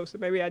episode, so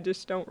maybe I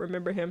just don't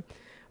remember him.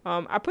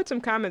 I put some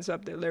comments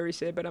up that Larry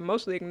said, but I'm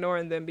mostly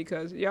ignoring them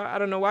because y'all, I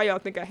don't know why y'all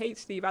think I hate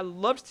Steve. I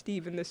loved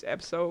Steve in this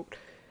episode.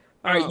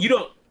 All right,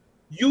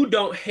 you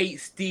don't hate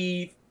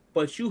Steve,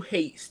 but you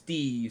hate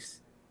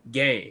Steve's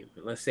game.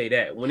 Let's say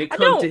that. When it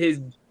comes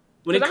to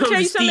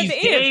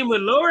Steve's game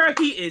with Laura,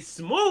 he is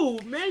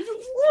smooth, man.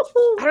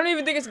 I don't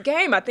even think it's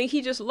game. I think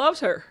he just loves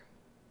her.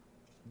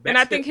 And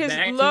I think his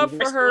love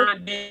for her.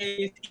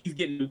 Days, he's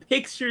getting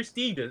pictures.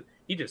 Steve,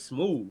 he just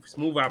smooth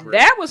operator.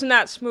 That was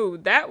not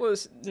smooth. That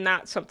was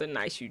not something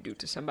nice you do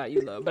to somebody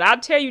you love. But I'll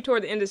tell you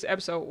toward the end of this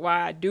episode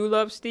why I do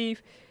love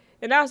Steve.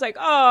 And I was like,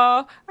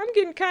 oh, I'm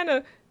getting kind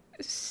of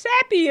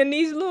sappy in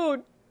these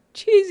little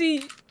cheesy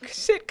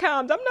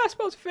sitcoms. I'm not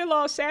supposed to feel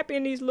all sappy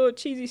in these little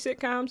cheesy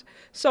sitcoms.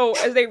 So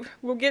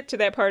we'll get to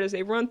that part as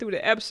they run through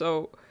the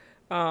episode.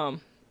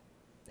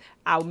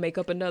 I'll make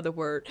up another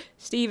word.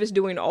 Steve is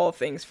doing all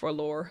things for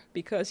Laura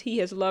because he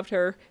has loved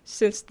her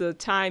since the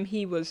time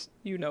he was,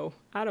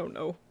 I don't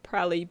know,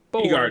 probably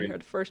born her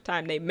the first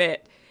time they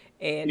met.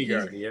 And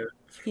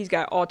he's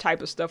got all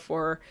type of stuff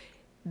for her.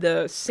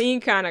 The scene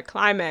kind of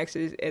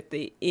climaxes at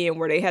the end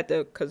where they had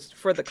to, because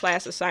for the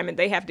class assignment,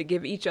 they have to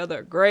give each other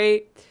a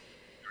grade.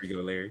 Here you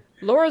go, Larry.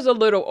 Laura's a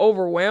little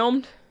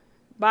overwhelmed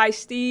by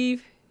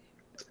Steve.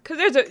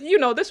 Because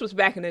this was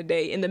back in the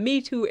day. In the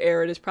Me Too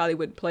era, this probably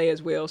wouldn't play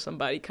as well.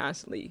 Somebody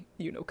constantly,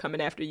 coming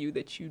after you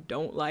that you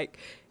don't like.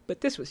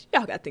 But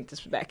y'all got to think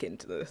this was back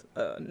into the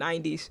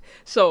 90s.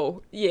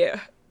 So,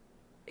 yeah,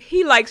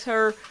 he likes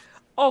her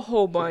a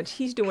whole bunch.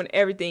 He's doing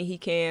everything he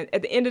can.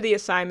 At the end of the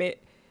assignment,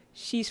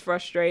 she's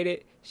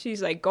frustrated.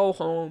 She's like, go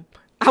home.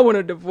 I want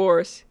a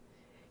divorce.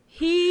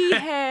 He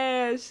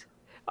has,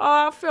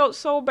 I felt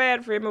so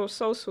bad for him. It was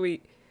so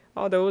sweet,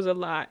 although it was a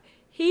lot.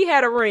 He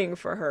had a ring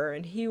for her,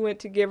 and he went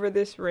to give her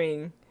this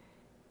ring.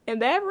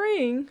 And that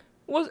ring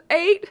was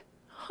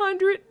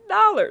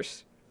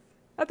 $800.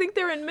 I think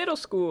they're in middle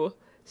school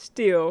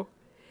still.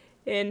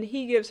 And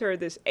he gives her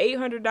this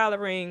 $800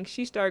 ring.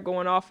 She started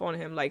going off on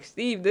him like,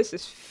 Steve, this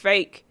is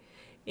fake.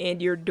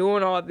 And you're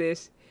doing all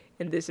this,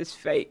 and this is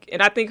fake.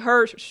 And I think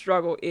her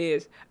struggle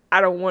is,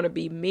 I don't want to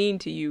be mean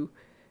to you,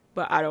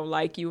 but I don't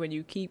like you and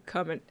you keep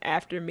coming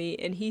after me.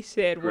 And he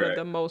said one of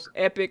the most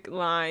epic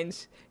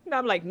lines. And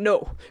I'm like,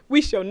 no, we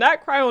shall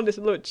not cry on this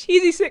little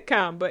cheesy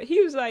sitcom. But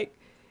he was like,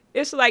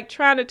 it's like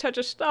trying to touch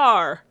a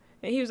star.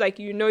 And he was like,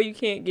 you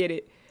can't get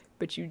it,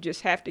 but you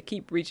just have to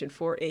keep reaching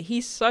for it. And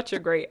he's such a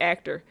great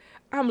actor.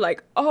 I'm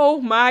like, oh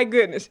my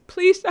goodness,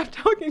 please stop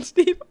talking,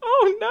 Steve.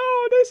 Oh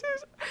no, this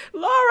is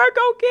Laura,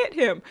 go get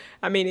him.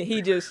 I mean, I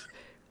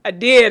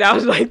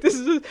was like, this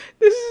is a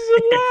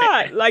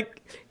lot.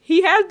 Like,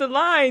 he has the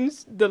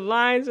lines of the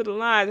lines.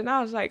 And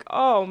I was like,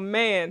 oh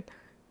man.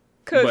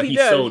 But he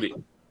sold it.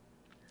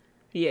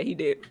 Yeah, he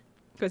did.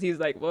 Because he's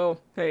like,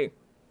 well, hey.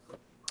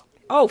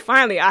 Oh,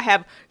 finally,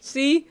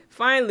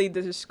 finally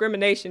the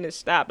discrimination is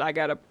stopped. I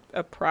got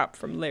a prop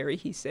from Larry.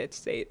 He said,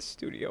 say it,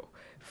 studio.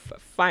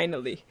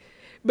 Finally.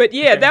 But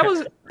yeah, that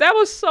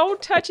was so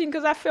touching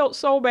because I felt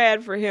so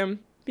bad for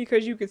him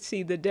because you could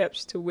see the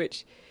depths to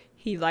which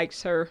he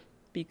likes her.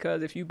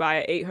 Because if you buy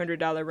an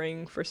 $800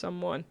 ring for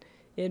someone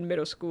in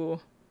middle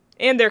school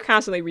and they're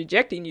constantly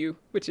rejecting you,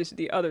 which is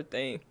the other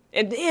thing.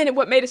 And then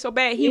what made it so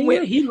bad,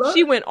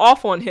 she went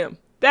off on him.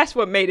 That's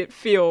what made it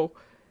feel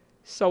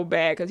so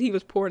bad because he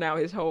was pouring out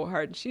his whole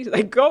heart. And she's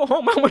like, go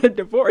home. I want a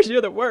divorce.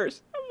 You're the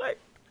worst. I'm like,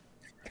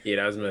 yeah,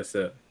 that was messed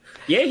up.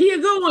 Yeah, he a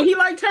good one. He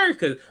liked her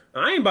because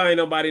I ain't buying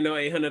nobody no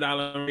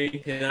 $800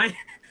 ring. And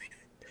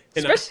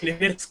in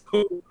middle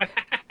school.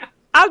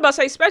 I was about to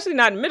say, especially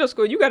not in middle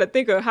school. You got to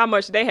think of how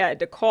much they had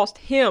to cost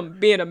him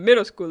being a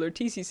middle schooler.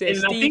 TC said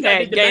Steve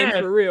had game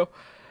for real.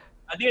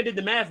 I think I did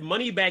the math.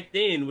 Money back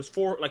then was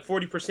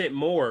 40%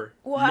 more.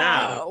 Wow.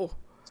 Now.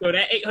 So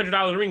that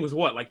 $800 ring was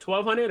what, like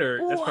 $1,200,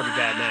 or that's probably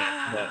bad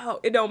math. Wow,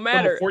 it don't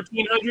matter.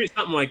 $1,400,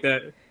 something like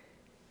that.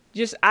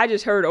 I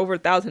just heard over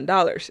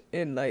 $1,000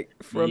 in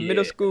for a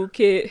middle school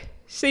kid.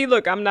 See,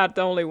 look, I'm not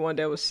the only one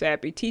that was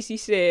sappy. TC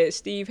said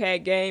Steve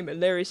had game,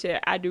 and Larry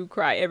said I do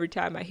cry every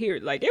time I hear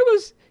it. Like, it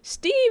was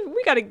Steve.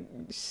 We gotta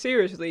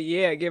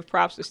seriously, give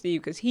props to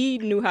Steve because he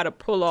knew how to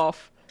pull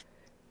off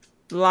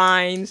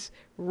lines,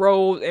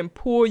 roles, and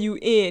pull you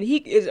in. He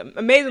is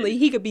amazingly,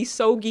 he could be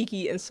so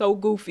geeky and so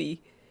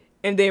goofy,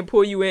 and then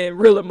pull you in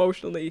real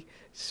emotionally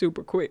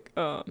super quick.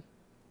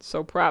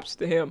 So props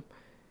to him.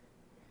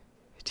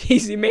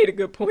 TC made a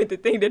good point. The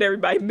thing that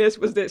everybody missed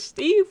was that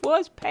Steve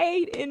was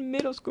paid in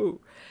middle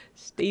school.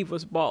 Steve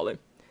was balling.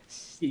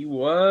 He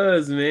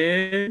was,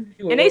 man.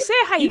 And they said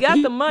how he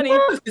got the money.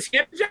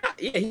 Yeah,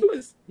 he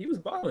was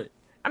balling.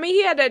 I mean,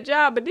 he had that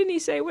job, but didn't he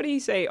say, what did he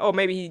say? Oh,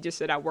 maybe he just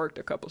said, I worked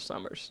a couple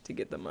summers to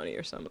get the money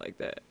or something like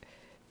that.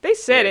 They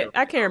said it.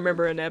 I can't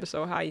remember in the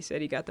episode how he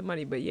said he got the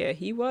money, but yeah,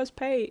 he was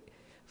paid.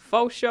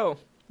 Faux show.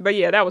 But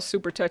yeah, that was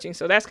super touching.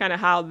 So that's kind of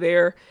how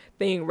their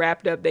thing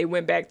wrapped up. They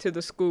went back to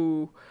the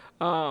school.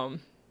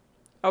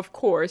 Of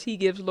course, he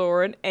gives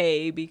Laura an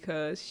A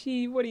because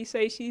what did he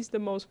say? She's the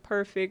most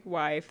perfect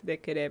wife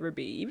that could ever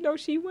be. Even though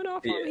she went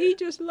off on him, he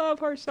just loved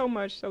her so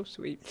much, so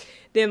sweet.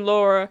 Then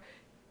Laura,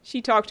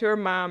 she talked to her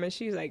mom and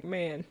she's like,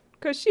 man,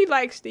 because she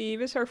likes Steve,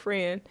 it's her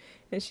friend.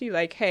 And she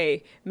like,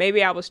 hey,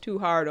 maybe I was too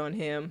hard on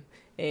him.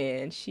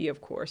 And she,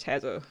 of course,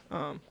 has a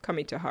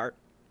coming to heart.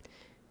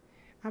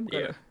 How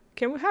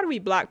do we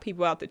block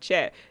people out the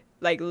chat?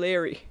 Like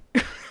Larry.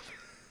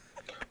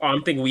 Oh,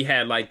 I'm thinking we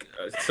had like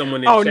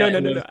someone in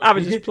chat. No. I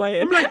was just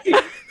playing.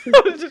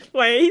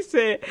 He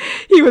said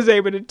he was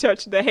able to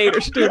touch the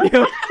hater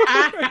studio.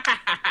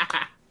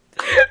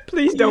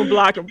 Please don't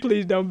block him.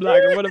 Please don't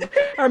block him. One of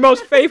our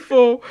most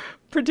faithful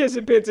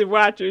participants and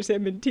watchers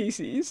have been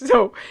TC.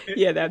 So,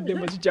 yeah,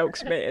 them was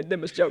jokes, man.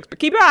 Them was jokes. But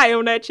keep an eye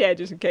on that chat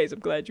just in case. I'm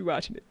glad you're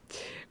watching it.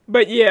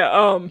 But,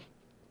 yeah,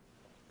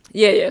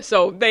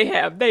 so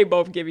they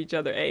both give each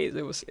other A's.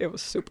 It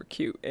was super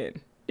cute. And,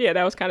 yeah,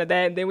 that was kind of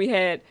that. And then we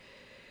had,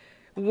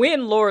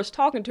 when Laura's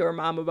talking to her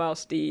mom about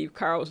Steve,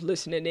 Carl's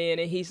listening in,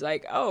 and he's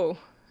like, oh,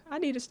 I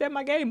need to step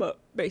my game up,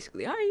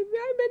 basically. I ain't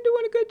been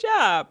doing a good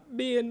job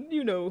being,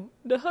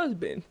 the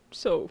husband.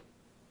 So,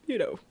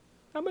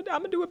 I'm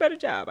gonna do a better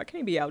job. I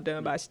can't be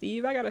outdone by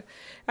Steve. I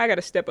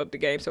gotta step up the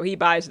game. So he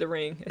buys the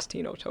ring, as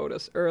Tino told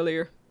us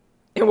earlier.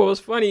 And what was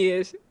funny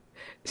is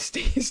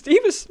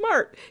Steve is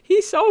smart.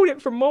 He sold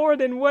it for more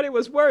than what it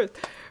was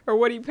worth or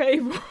what he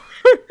paid for.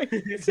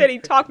 He said he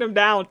talked him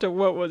down to,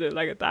 what was it,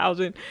 like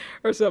 $1,000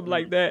 or something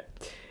like that.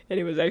 And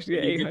it was actually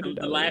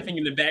 $800. Laughing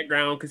in the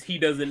background because he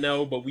doesn't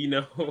know, but we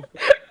know.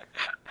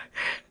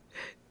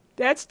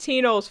 That's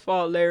Tino's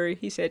fault, Larry.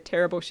 He said,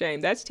 terrible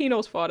shame. That's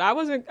Tino's fault. I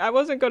wasn't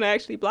going to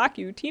actually block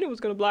you. Tino was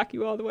going to block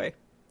you all the way.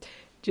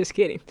 Just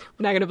kidding.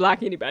 We're not going to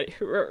block anybody.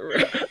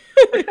 We're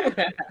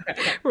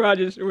all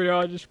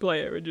just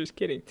playing. We're just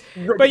kidding.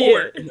 But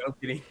yeah, no,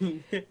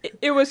 kidding.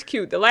 It was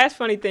cute. The last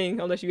funny thing,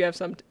 unless you have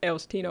something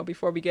else, Tino,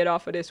 before we get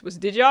off of this, was,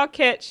 did y'all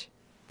catch,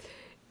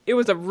 it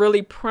was a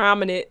really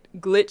prominent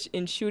glitch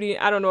in shooting.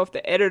 I don't know if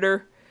the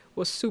editor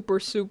was super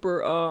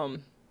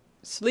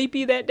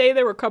sleepy that day.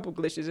 There were a couple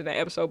glitches in that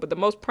episode, but the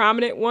most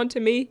prominent one to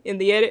me in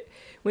the edit,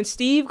 when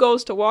Steve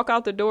goes to walk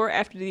out the door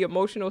after the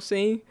emotional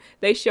scene,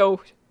 they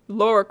show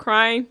Laura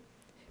crying.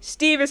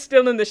 Steve is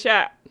still in the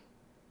shot.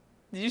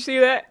 Did you see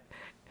that?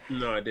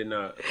 No, I did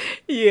not.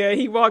 Yeah,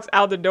 he walks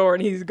out the door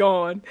and he's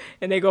gone.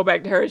 And they go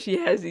back to her and she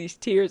has these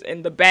tears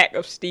in the back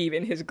of Steve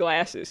in his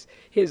glasses.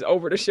 His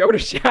over-the-shoulder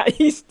shot.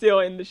 He's still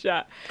in the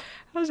shot.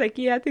 I was like,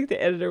 yeah, I think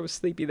the editor was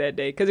sleepy that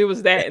day. Because it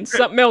was that and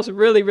something else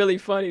really, really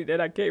funny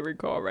that I can't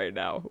recall right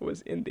now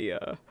was in the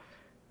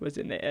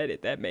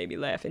edit. That made me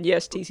laugh. And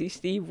yes, TC,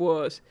 Steve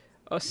was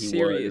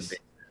serious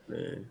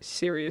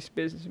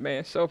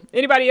businessman. So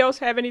anybody else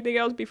have anything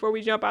else before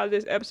we jump out of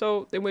this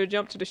episode? Then we'll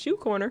jump to the shoe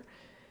corner.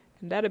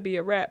 And that'll be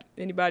a wrap.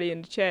 Anybody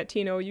in the chat?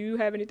 Tino, you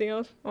have anything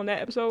else on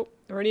that episode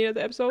or any other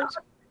episodes?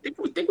 I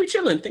think we're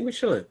chilling.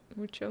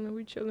 We're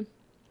chilling.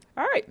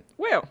 All right.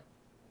 Well,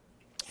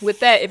 with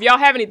that, if y'all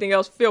have anything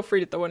else, feel free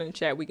to throw it in the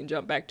chat. We can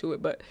jump back to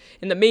it. But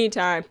in the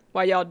meantime,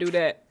 while y'all do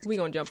that, we're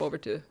going to jump over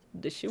to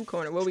the shoe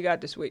corner. What we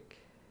got this week?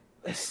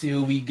 Let's see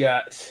what we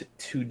got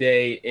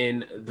today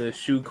in the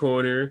shoe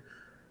corner.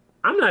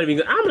 I'm not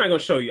going to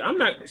show you.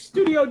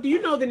 Studio, do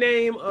you know the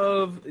name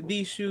of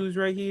these shoes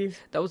right here?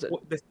 Those are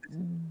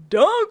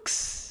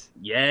Dunks.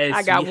 Yes.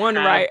 I got one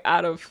right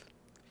out of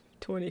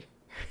 20.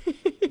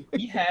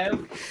 We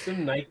have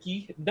some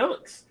Nike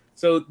Dunks.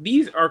 So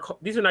these are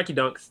Nike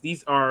Dunks.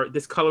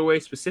 This colorway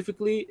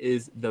specifically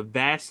is the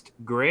Vast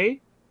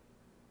Gray.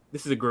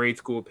 This is a grade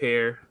school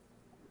pair.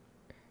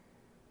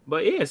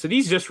 But yeah, so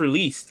these just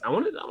released. I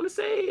want to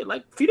say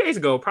like a few days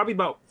ago, probably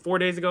about 4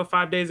 days ago,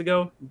 5 days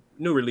ago,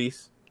 new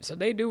release. So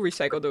they do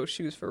recycle those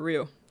shoes for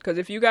real. Because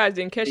if you guys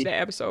didn't catch that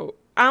episode,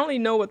 I only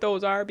know what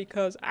those are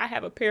because I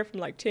have a pair from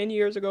like 10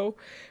 years ago,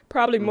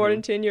 probably more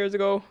than 10 years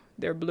ago.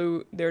 They're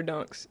blue. They're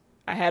Dunks.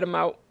 I had them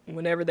out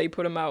whenever they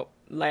put them out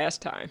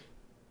last time.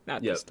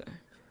 Not this time.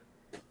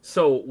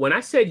 So when I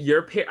said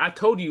your pair, I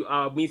told you,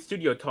 me and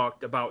Studio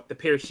talked about the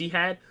pair she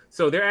had.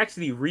 So they're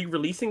actually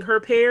re-releasing her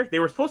pair. They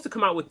were supposed to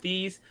come out with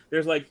these.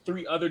 There's like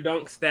 3 other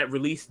Dunks that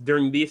released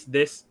during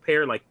this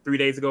pair, like 3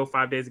 days ago,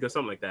 5 days ago,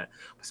 something like that.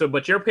 So,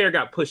 but your pair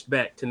got pushed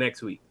back to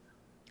next week.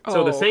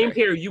 So the same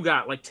pair you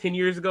got like 10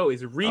 years ago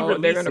is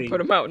re-releasing. They're going to put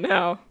them out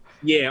now.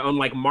 Yeah, on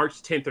like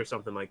March 10th or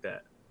something like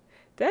that.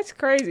 That's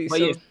crazy. But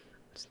so yeah,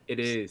 it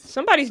is.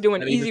 Somebody's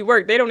doing easy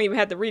work. They don't even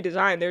have to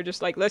redesign. They're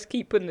just like, let's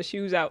keep putting the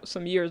shoes out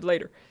some years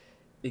later.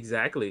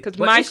 Exactly. Because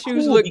my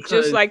shoes look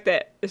just like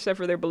that, except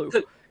for they're blue.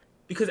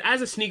 Because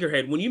as a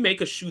sneakerhead, when you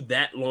make a shoe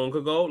that long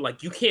ago,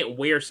 like you can't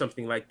wear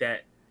something like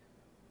that.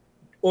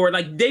 Or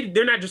like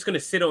they're not just gonna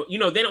sit on,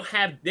 they don't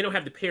have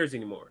the pairs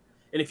anymore.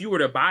 And if you were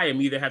to buy them,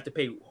 you either have to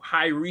pay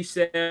high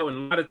resale, and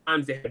a lot of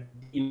times they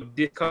have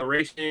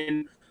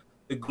discoloration.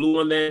 The glue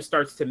on them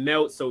starts to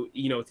melt, so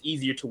it's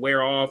easier to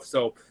wear off.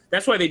 So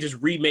that's why they just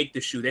remake the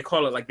shoe. They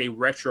call it like they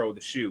retro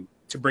the shoe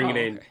to bring it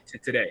in to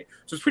today.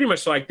 So it's pretty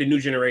much like the new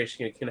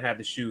generation can have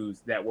the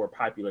shoes that were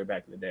popular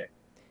back in the day.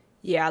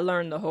 Yeah, I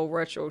learned the whole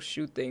retro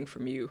shoe thing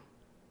from you.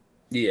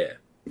 Yeah.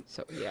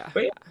 So yeah.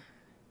 But yeah.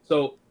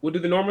 So we'll do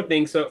the normal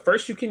thing. So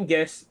first you can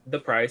guess the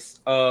price.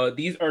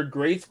 These are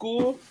grade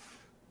school,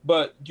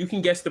 but you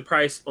can guess the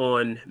price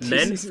on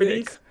men for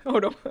these.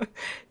 Hold on.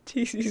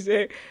 TC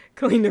said,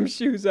 clean them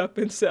shoes up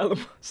and sell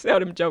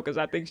them jokers.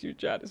 I think she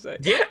tried to say.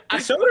 Yeah, I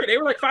showed her. They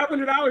were like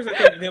 $500.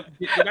 I think.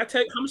 Did I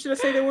tell you, how much did I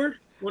say they were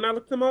when I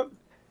looked them up?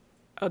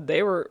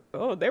 They were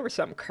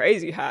something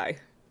crazy high.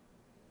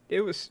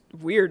 It was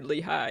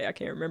weirdly high. I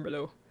can't remember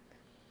though.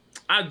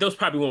 Those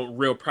probably weren't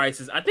real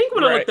prices. I think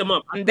when I looked them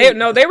up,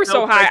 they were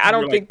so high. I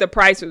don't think the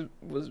price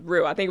was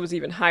real. I think it was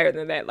even higher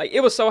than that. Like it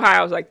was so high,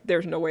 I was like,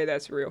 "There's no way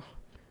that's real."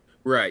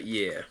 Right.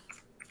 Yeah.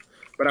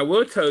 But I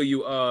will tell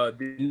you,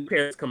 the new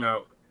pairs come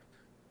out.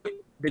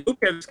 The new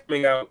pairs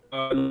coming out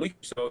in a week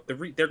or so.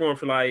 They're going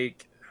for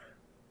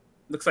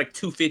looks like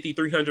 $250,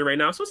 $300 right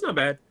now. So it's not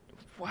bad.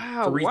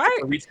 Wow. Why?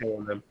 Retail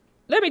on them.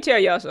 Let me tell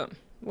y'all something.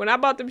 When I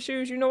bought them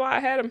shoes, you know why I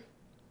had them?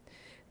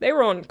 They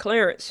were on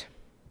clearance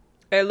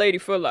at Lady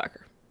Foot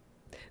Locker.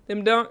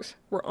 Them dunks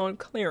were on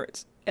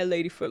clearance at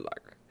Lady Foot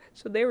Locker.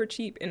 So they were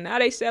cheap. And now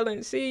they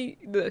selling, see,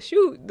 the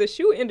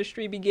shoe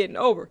industry be getting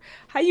over.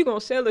 How you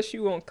gonna sell a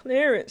shoe on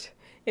clearance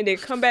and then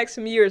come back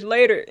some years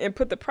later and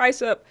put the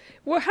price up?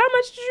 Well, how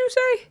much did you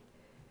say?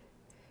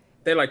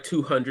 They're like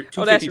 $200,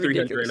 $250, that's $300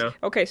 ridiculous. right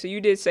now. Okay, so you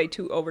did say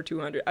over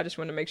 200. I just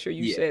want to make sure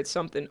you said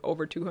something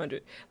over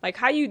 200. Like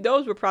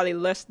those were probably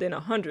less than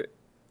 100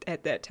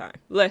 at that time.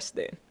 Less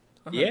than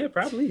 100. Yeah,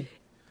 probably.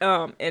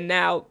 And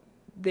now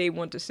they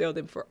want to sell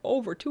them for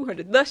over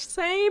 200. The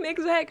same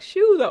exact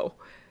shoe though,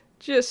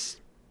 just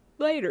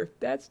later.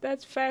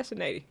 That's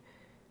fascinating.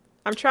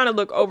 I'm trying to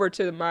look over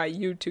to my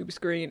YouTube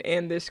screen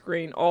and this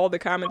screen. All the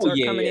comments are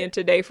coming in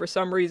today for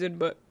some reason,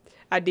 but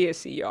I did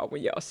see y'all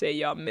when y'all say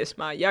y'all missed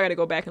mine. Y'all got to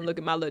go back and look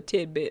at my little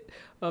tidbit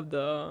of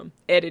the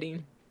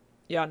editing.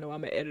 Y'all know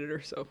I'm an editor,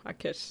 so I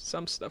catch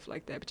some stuff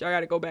like that. But y'all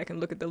got to go back and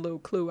look at the little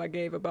clue I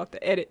gave about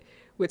the edit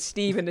with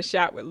Steve in the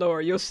shot with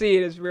Laura. You'll see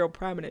it is real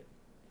prominent.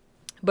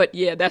 But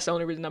yeah, that's the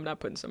only reason I'm not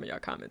putting some of y'all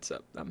comments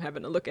up. I'm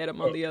having to look at them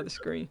on the other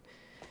screen.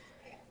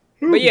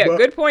 But yeah,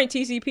 good point,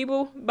 TC.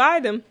 People buy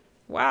them.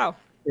 Wow.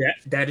 Yeah,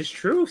 that is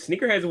true.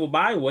 Sneakerheads will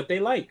buy what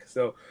they like.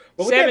 So,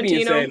 but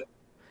with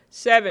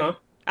 7. Huh?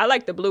 I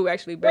like the blue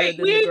actually better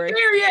than we the gray. Ain't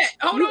there yet.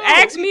 You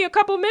asked me a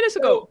couple minutes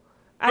ago.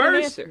 I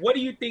didn't answer. What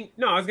do you think?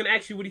 No, I was gonna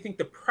ask you. What do you think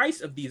the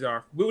price of these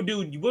are? We'll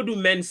do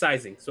men's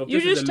sizing. So if you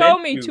just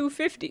told me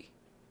 $250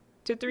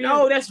 to $300.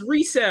 No, that's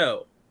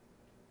resale.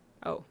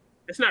 Oh,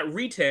 that's not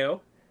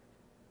retail.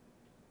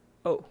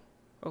 Oh,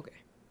 okay.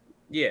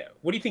 Yeah.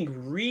 What do you think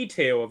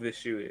retail of this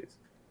shoe is?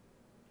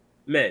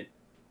 Men.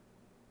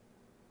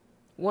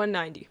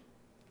 $190.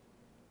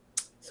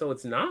 So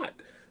it's not.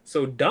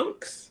 So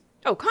Dunks.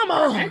 Oh, come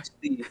on.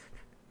 Actually,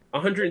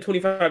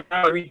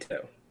 $125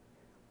 retail.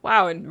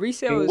 Wow, and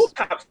resale is. Low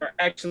tops are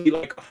actually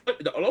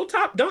the low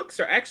top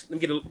Dunks are actually.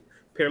 Let me get a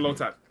pair of low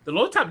tops. The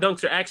low top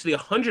Dunks are actually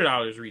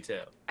 $100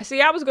 retail.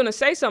 See, I was gonna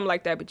say something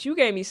like that, but you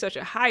gave me such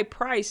a high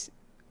price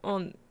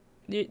on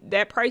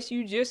that price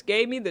you just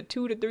gave me, the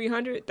 $200 to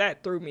 $300.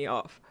 That threw me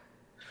off.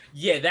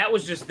 Yeah,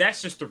 that's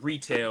just the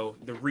retail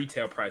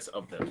price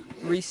of them.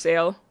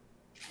 Resale.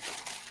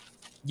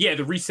 Yeah,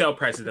 the resale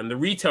price of them. The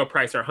retail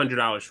price are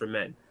 $100 for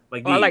men.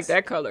 Like these. I like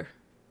that color.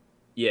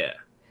 Yeah,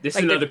 this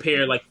is another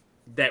pair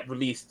that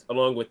released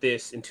along with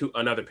this, and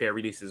another pair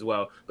released as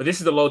well. But this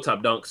is the low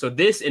top Dunk. So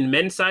this in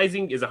men's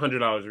sizing is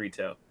 $100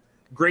 retail.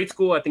 Grade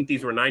school, I think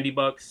these were $90,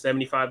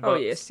 $75. Oh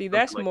yeah, see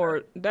that's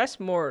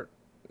more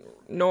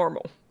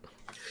normal.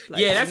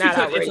 Yeah, that's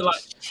because it's a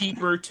lot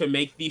cheaper to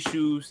make these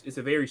shoes. It's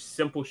a very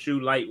simple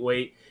shoe,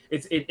 lightweight.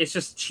 It's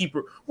just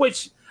cheaper,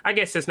 which I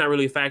guess that's not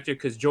really a factor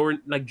because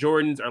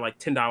Jordans are like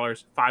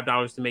 $10,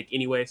 $5 to make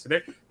anyway. So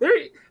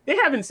they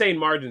have insane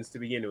margins to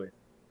begin with.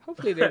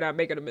 Hopefully they're not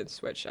making them in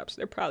sweatshops.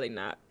 They're probably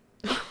not.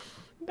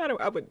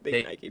 I wouldn't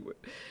think Nike would.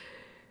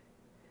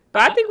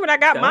 But I think when I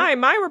got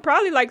mine were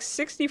probably like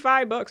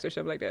 $65 or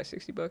something like that,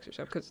 $60 or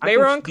something, because they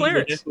were on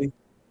clearance. I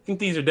think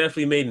these are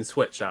definitely made in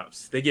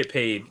sweatshops. They get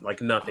paid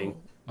like nothing.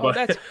 Oh,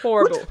 that's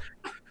horrible.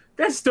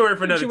 That's a story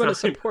for another time. You want to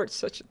support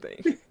such a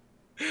thing.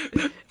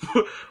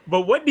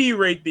 But what do you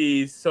rate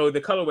these? So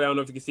the colorway, I don't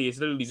know if you can see, it's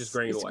literally just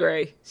gray and white. It's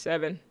gray,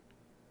 7.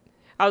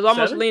 I was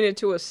almost leaning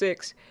to a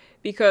 6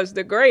 because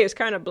the gray is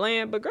kind of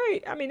bland, but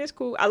gray, I mean, it's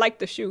cool. I like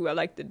the shoe. I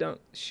like the Dunk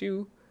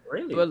shoe.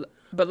 Really?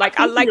 But like,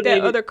 I like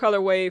that other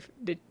colorway,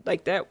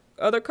 like that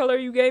other color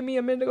you gave me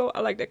a minute ago.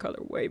 I like that color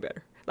way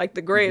better. Like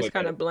the gray is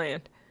kind of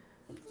bland.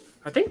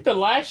 I think the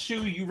last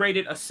shoe you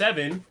rated a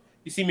 7.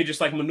 You see me just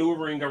like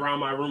maneuvering around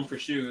my room for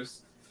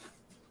shoes.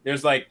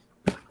 There's like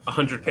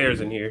 100 pairs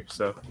in here,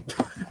 so.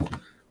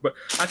 But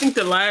I think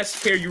the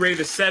last pair you rated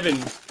a 7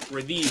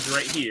 were these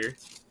right here.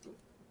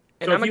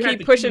 And So I'm if you gonna had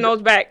keep to pushing choose-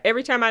 those back.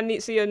 Every time I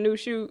see a new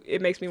shoe,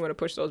 it makes me want to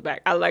push those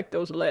back. I like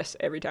those less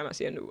every time I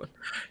see a new one.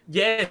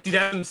 Yeah, see,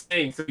 that's what I'm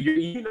saying. So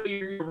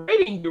your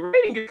rating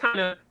is kind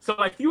of so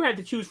like if you had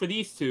to choose for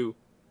these two,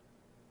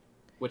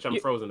 which I'm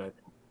frozen at.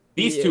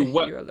 These Yeah, two,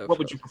 you're a little what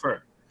would you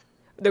prefer?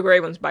 The gray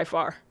ones by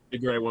far. The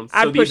gray ones.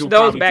 I'd So push these will those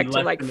probably back be to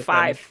less like than the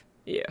 5.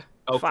 Yeah,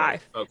 Okay,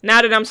 5. okay.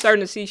 Now that I'm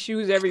starting to see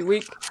shoes every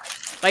week,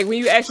 like when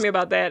you asked me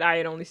about that, I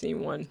had only seen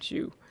one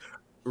shoe.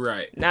 7.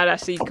 Right. Now that I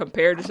see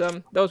compared to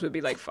some, those would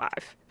be like 5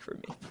 for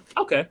me.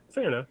 Okay,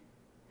 fair enough.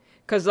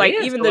 Because like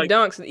Yeah, even so, the like-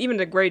 dunks, even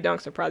the gray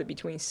dunks are probably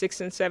between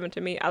 6 and 7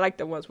 to me. I like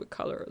the ones with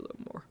color a little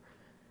more.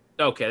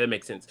 Okay, that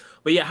makes sense.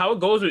 But yeah, how it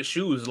goes with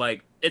shoes,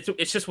 like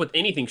it's just with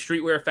anything,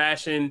 streetwear,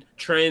 fashion,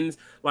 trends,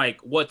 like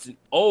what's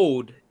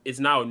old is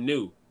now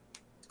new.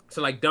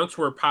 So like dunks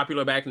were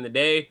popular back in the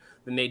day,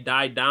 then they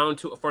died down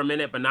for a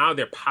minute, but now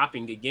they're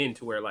popping again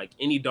to where like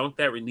any dunk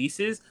that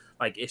releases,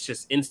 like it's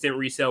just instant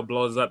resale,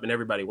 blows up, and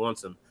everybody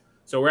wants them.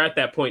 So we're at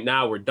that point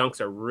now where dunks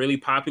are really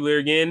popular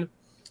again.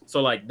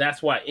 So like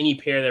that's why any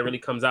pair that really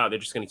comes out, they're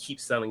just gonna keep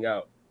selling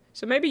out.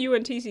 So maybe you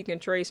and TC can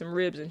trade some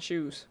ribs and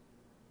shoes.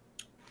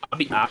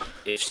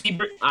 If she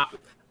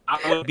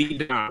I would be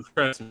down.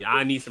 Trust me,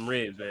 I need some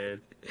ribs,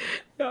 man.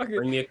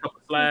 Bring me a couple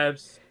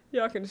slabs.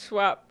 Y'all can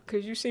swap,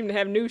 because you seem to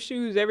have new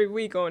shoes every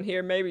week on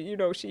here. Maybe,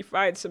 she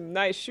finds some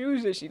nice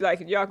shoes that she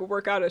like, and y'all could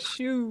work out a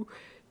shoe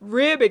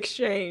rib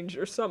exchange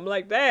or something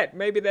like that.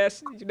 Maybe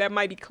that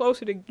might be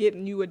closer to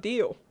getting you a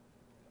deal.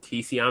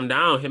 TC, I'm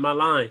down. Hit my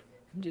line.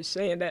 I'm just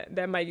saying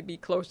that might be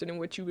closer than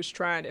what you was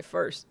trying at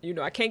first.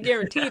 I can't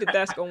guarantee that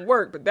that's going to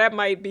work, but that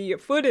might be a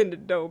foot in the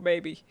door,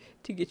 maybe,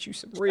 to get you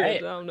some ribs.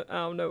 Hey. I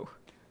don't know.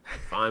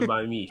 Fine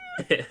by me.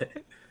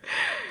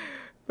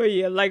 But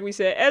yeah, like we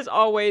said, as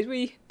always,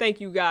 we thank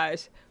you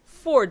guys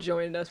for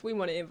joining us. We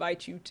want to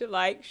invite you to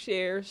like,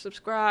 share,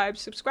 subscribe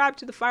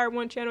to the Fire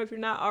One channel if you're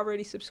not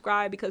already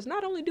subscribed, because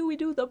not only do we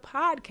do the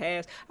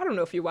podcast, I don't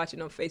know if you're watching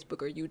on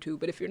Facebook or YouTube,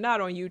 but if you're not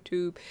on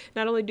YouTube,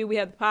 not only do we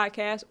have the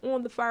podcast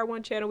on the Fire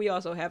One channel, we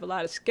also have a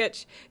lot of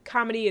sketch,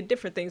 comedy, and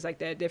different things like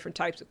that, different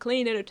types of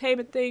clean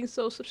entertainment things.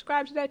 So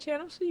subscribe to that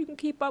channel so you can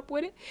keep up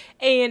with it.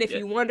 And if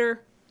you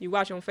wonder, you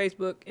watch on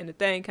Facebook and the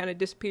thing kind of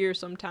disappears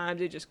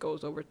sometimes, it just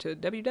goes over to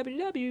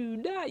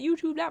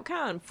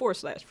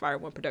www.youtube.com/Fire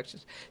One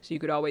Productions. So you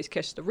could always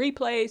catch the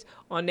replays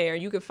on there.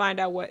 You can find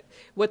out what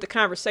the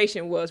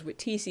conversation was with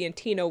TC and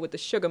Tino with the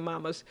Sugar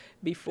Mamas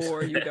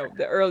before, you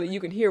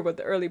can hear what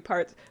the early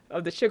parts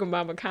of the Sugar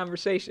Mama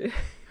conversation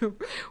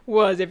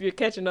was. If you're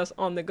catching us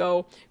on the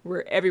go,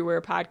 we're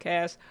everywhere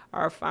podcasts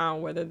are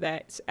found, whether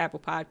that's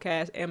Apple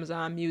Podcasts,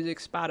 Amazon Music,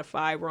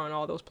 Spotify. We're on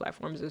all those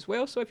platforms as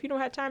well. So if you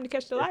don't have time to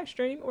catch the live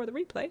stream or the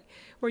replay,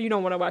 or you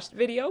don't want to watch the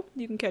video,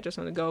 you can catch us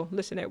on the go,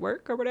 listen at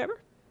work or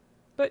whatever.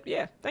 But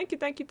yeah, thank you.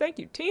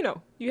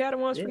 Tino, you had the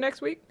ones for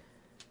next week?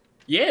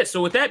 Yeah,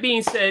 so with that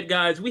being said,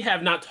 guys, we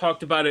have not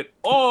talked about it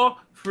all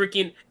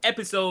freaking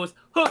episodes.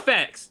 Hood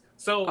facts.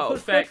 So hood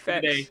facts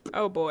today.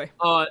 Oh boy.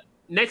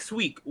 Next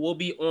week we'll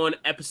be on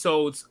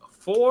episodes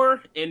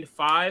 4 and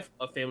 5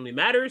 of Family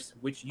Matters,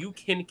 which you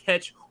can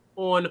catch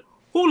on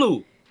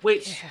Hulu,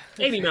 which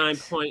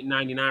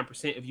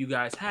 89.99% of you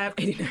guys have.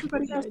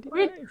 Everybody has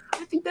Sprint.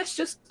 I think that's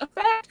just a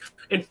fact.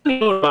 And funny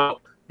note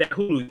about that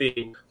Hulu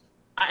thing,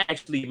 my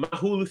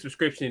Hulu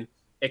subscription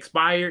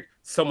expired.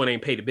 Someone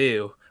ain't paid the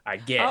bill, I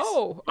guess.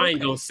 Oh, okay. I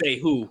ain't gonna say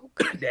who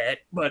that,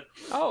 but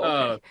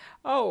okay.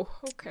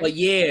 But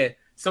yeah,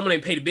 someone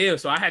ain't paid the bill,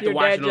 so I had to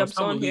watch it on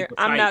some here. legal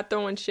I'm site. not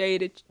throwing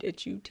shade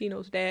at you,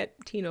 Tino's dad.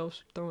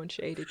 Tino's throwing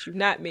shade at you,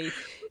 not me.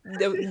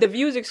 The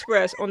views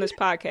expressed on this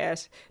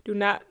podcast do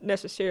not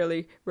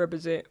necessarily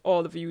represent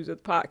all the views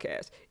of the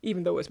podcast,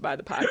 even though it's by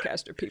the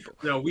podcaster people.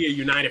 No, we are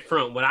united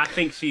front. What I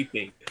think, she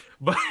think.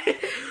 But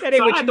that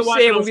ain't what you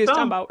said when we was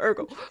talking about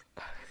Urkel.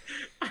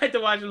 I had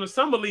to watch it on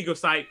some illegal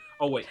site.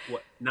 Oh wait,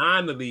 what?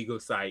 Non-illegal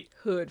site.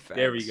 Hood facts.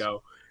 There we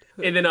go.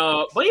 And then,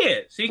 but yeah,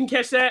 so you can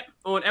catch that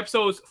on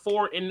episodes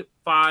 4 and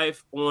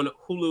 5 on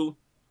Hulu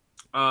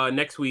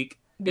next week.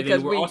 Because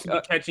and then we're also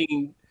be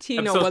catching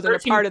Tino wasn't a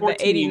part of the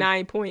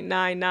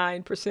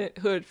 89.99%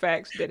 hood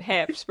facts that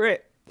have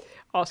spread.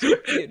 Also,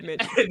 did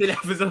mention. And then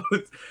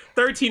episodes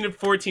 13 and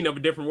 14 of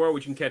A Different World,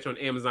 which you can catch on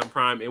Amazon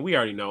Prime, and we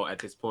already know at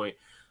this point,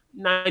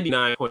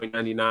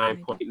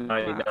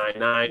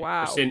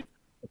 99.99.999%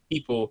 of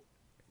people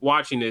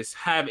watching this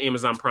have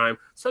Amazon Prime,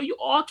 so you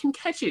all can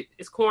catch it.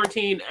 It's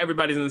quarantine,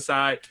 everybody's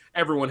inside,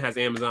 everyone has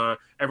Amazon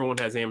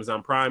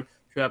Prime.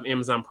 If you have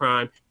Amazon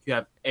Prime, you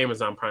have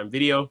Amazon Prime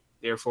Video,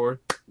 therefore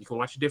you can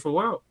watch A Different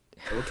World.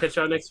 So we'll catch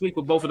y'all next week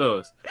with both of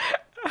those.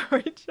 All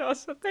right, y'all.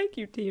 So thank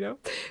you, Tino,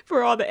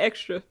 for all the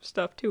extra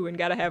stuff too, and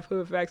gotta have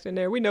hood facts in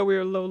there. We know we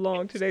were a little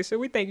long today, so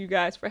we thank you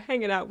guys for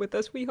hanging out with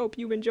us. We hope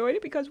you enjoyed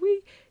it, because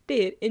we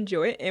did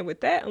enjoy it. And with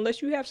that,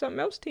 unless you have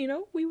something else,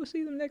 Tino, we will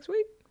see them next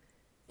week.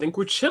 I think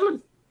we're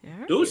chilling. All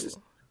right. Deuces.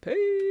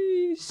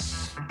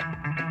 Peace.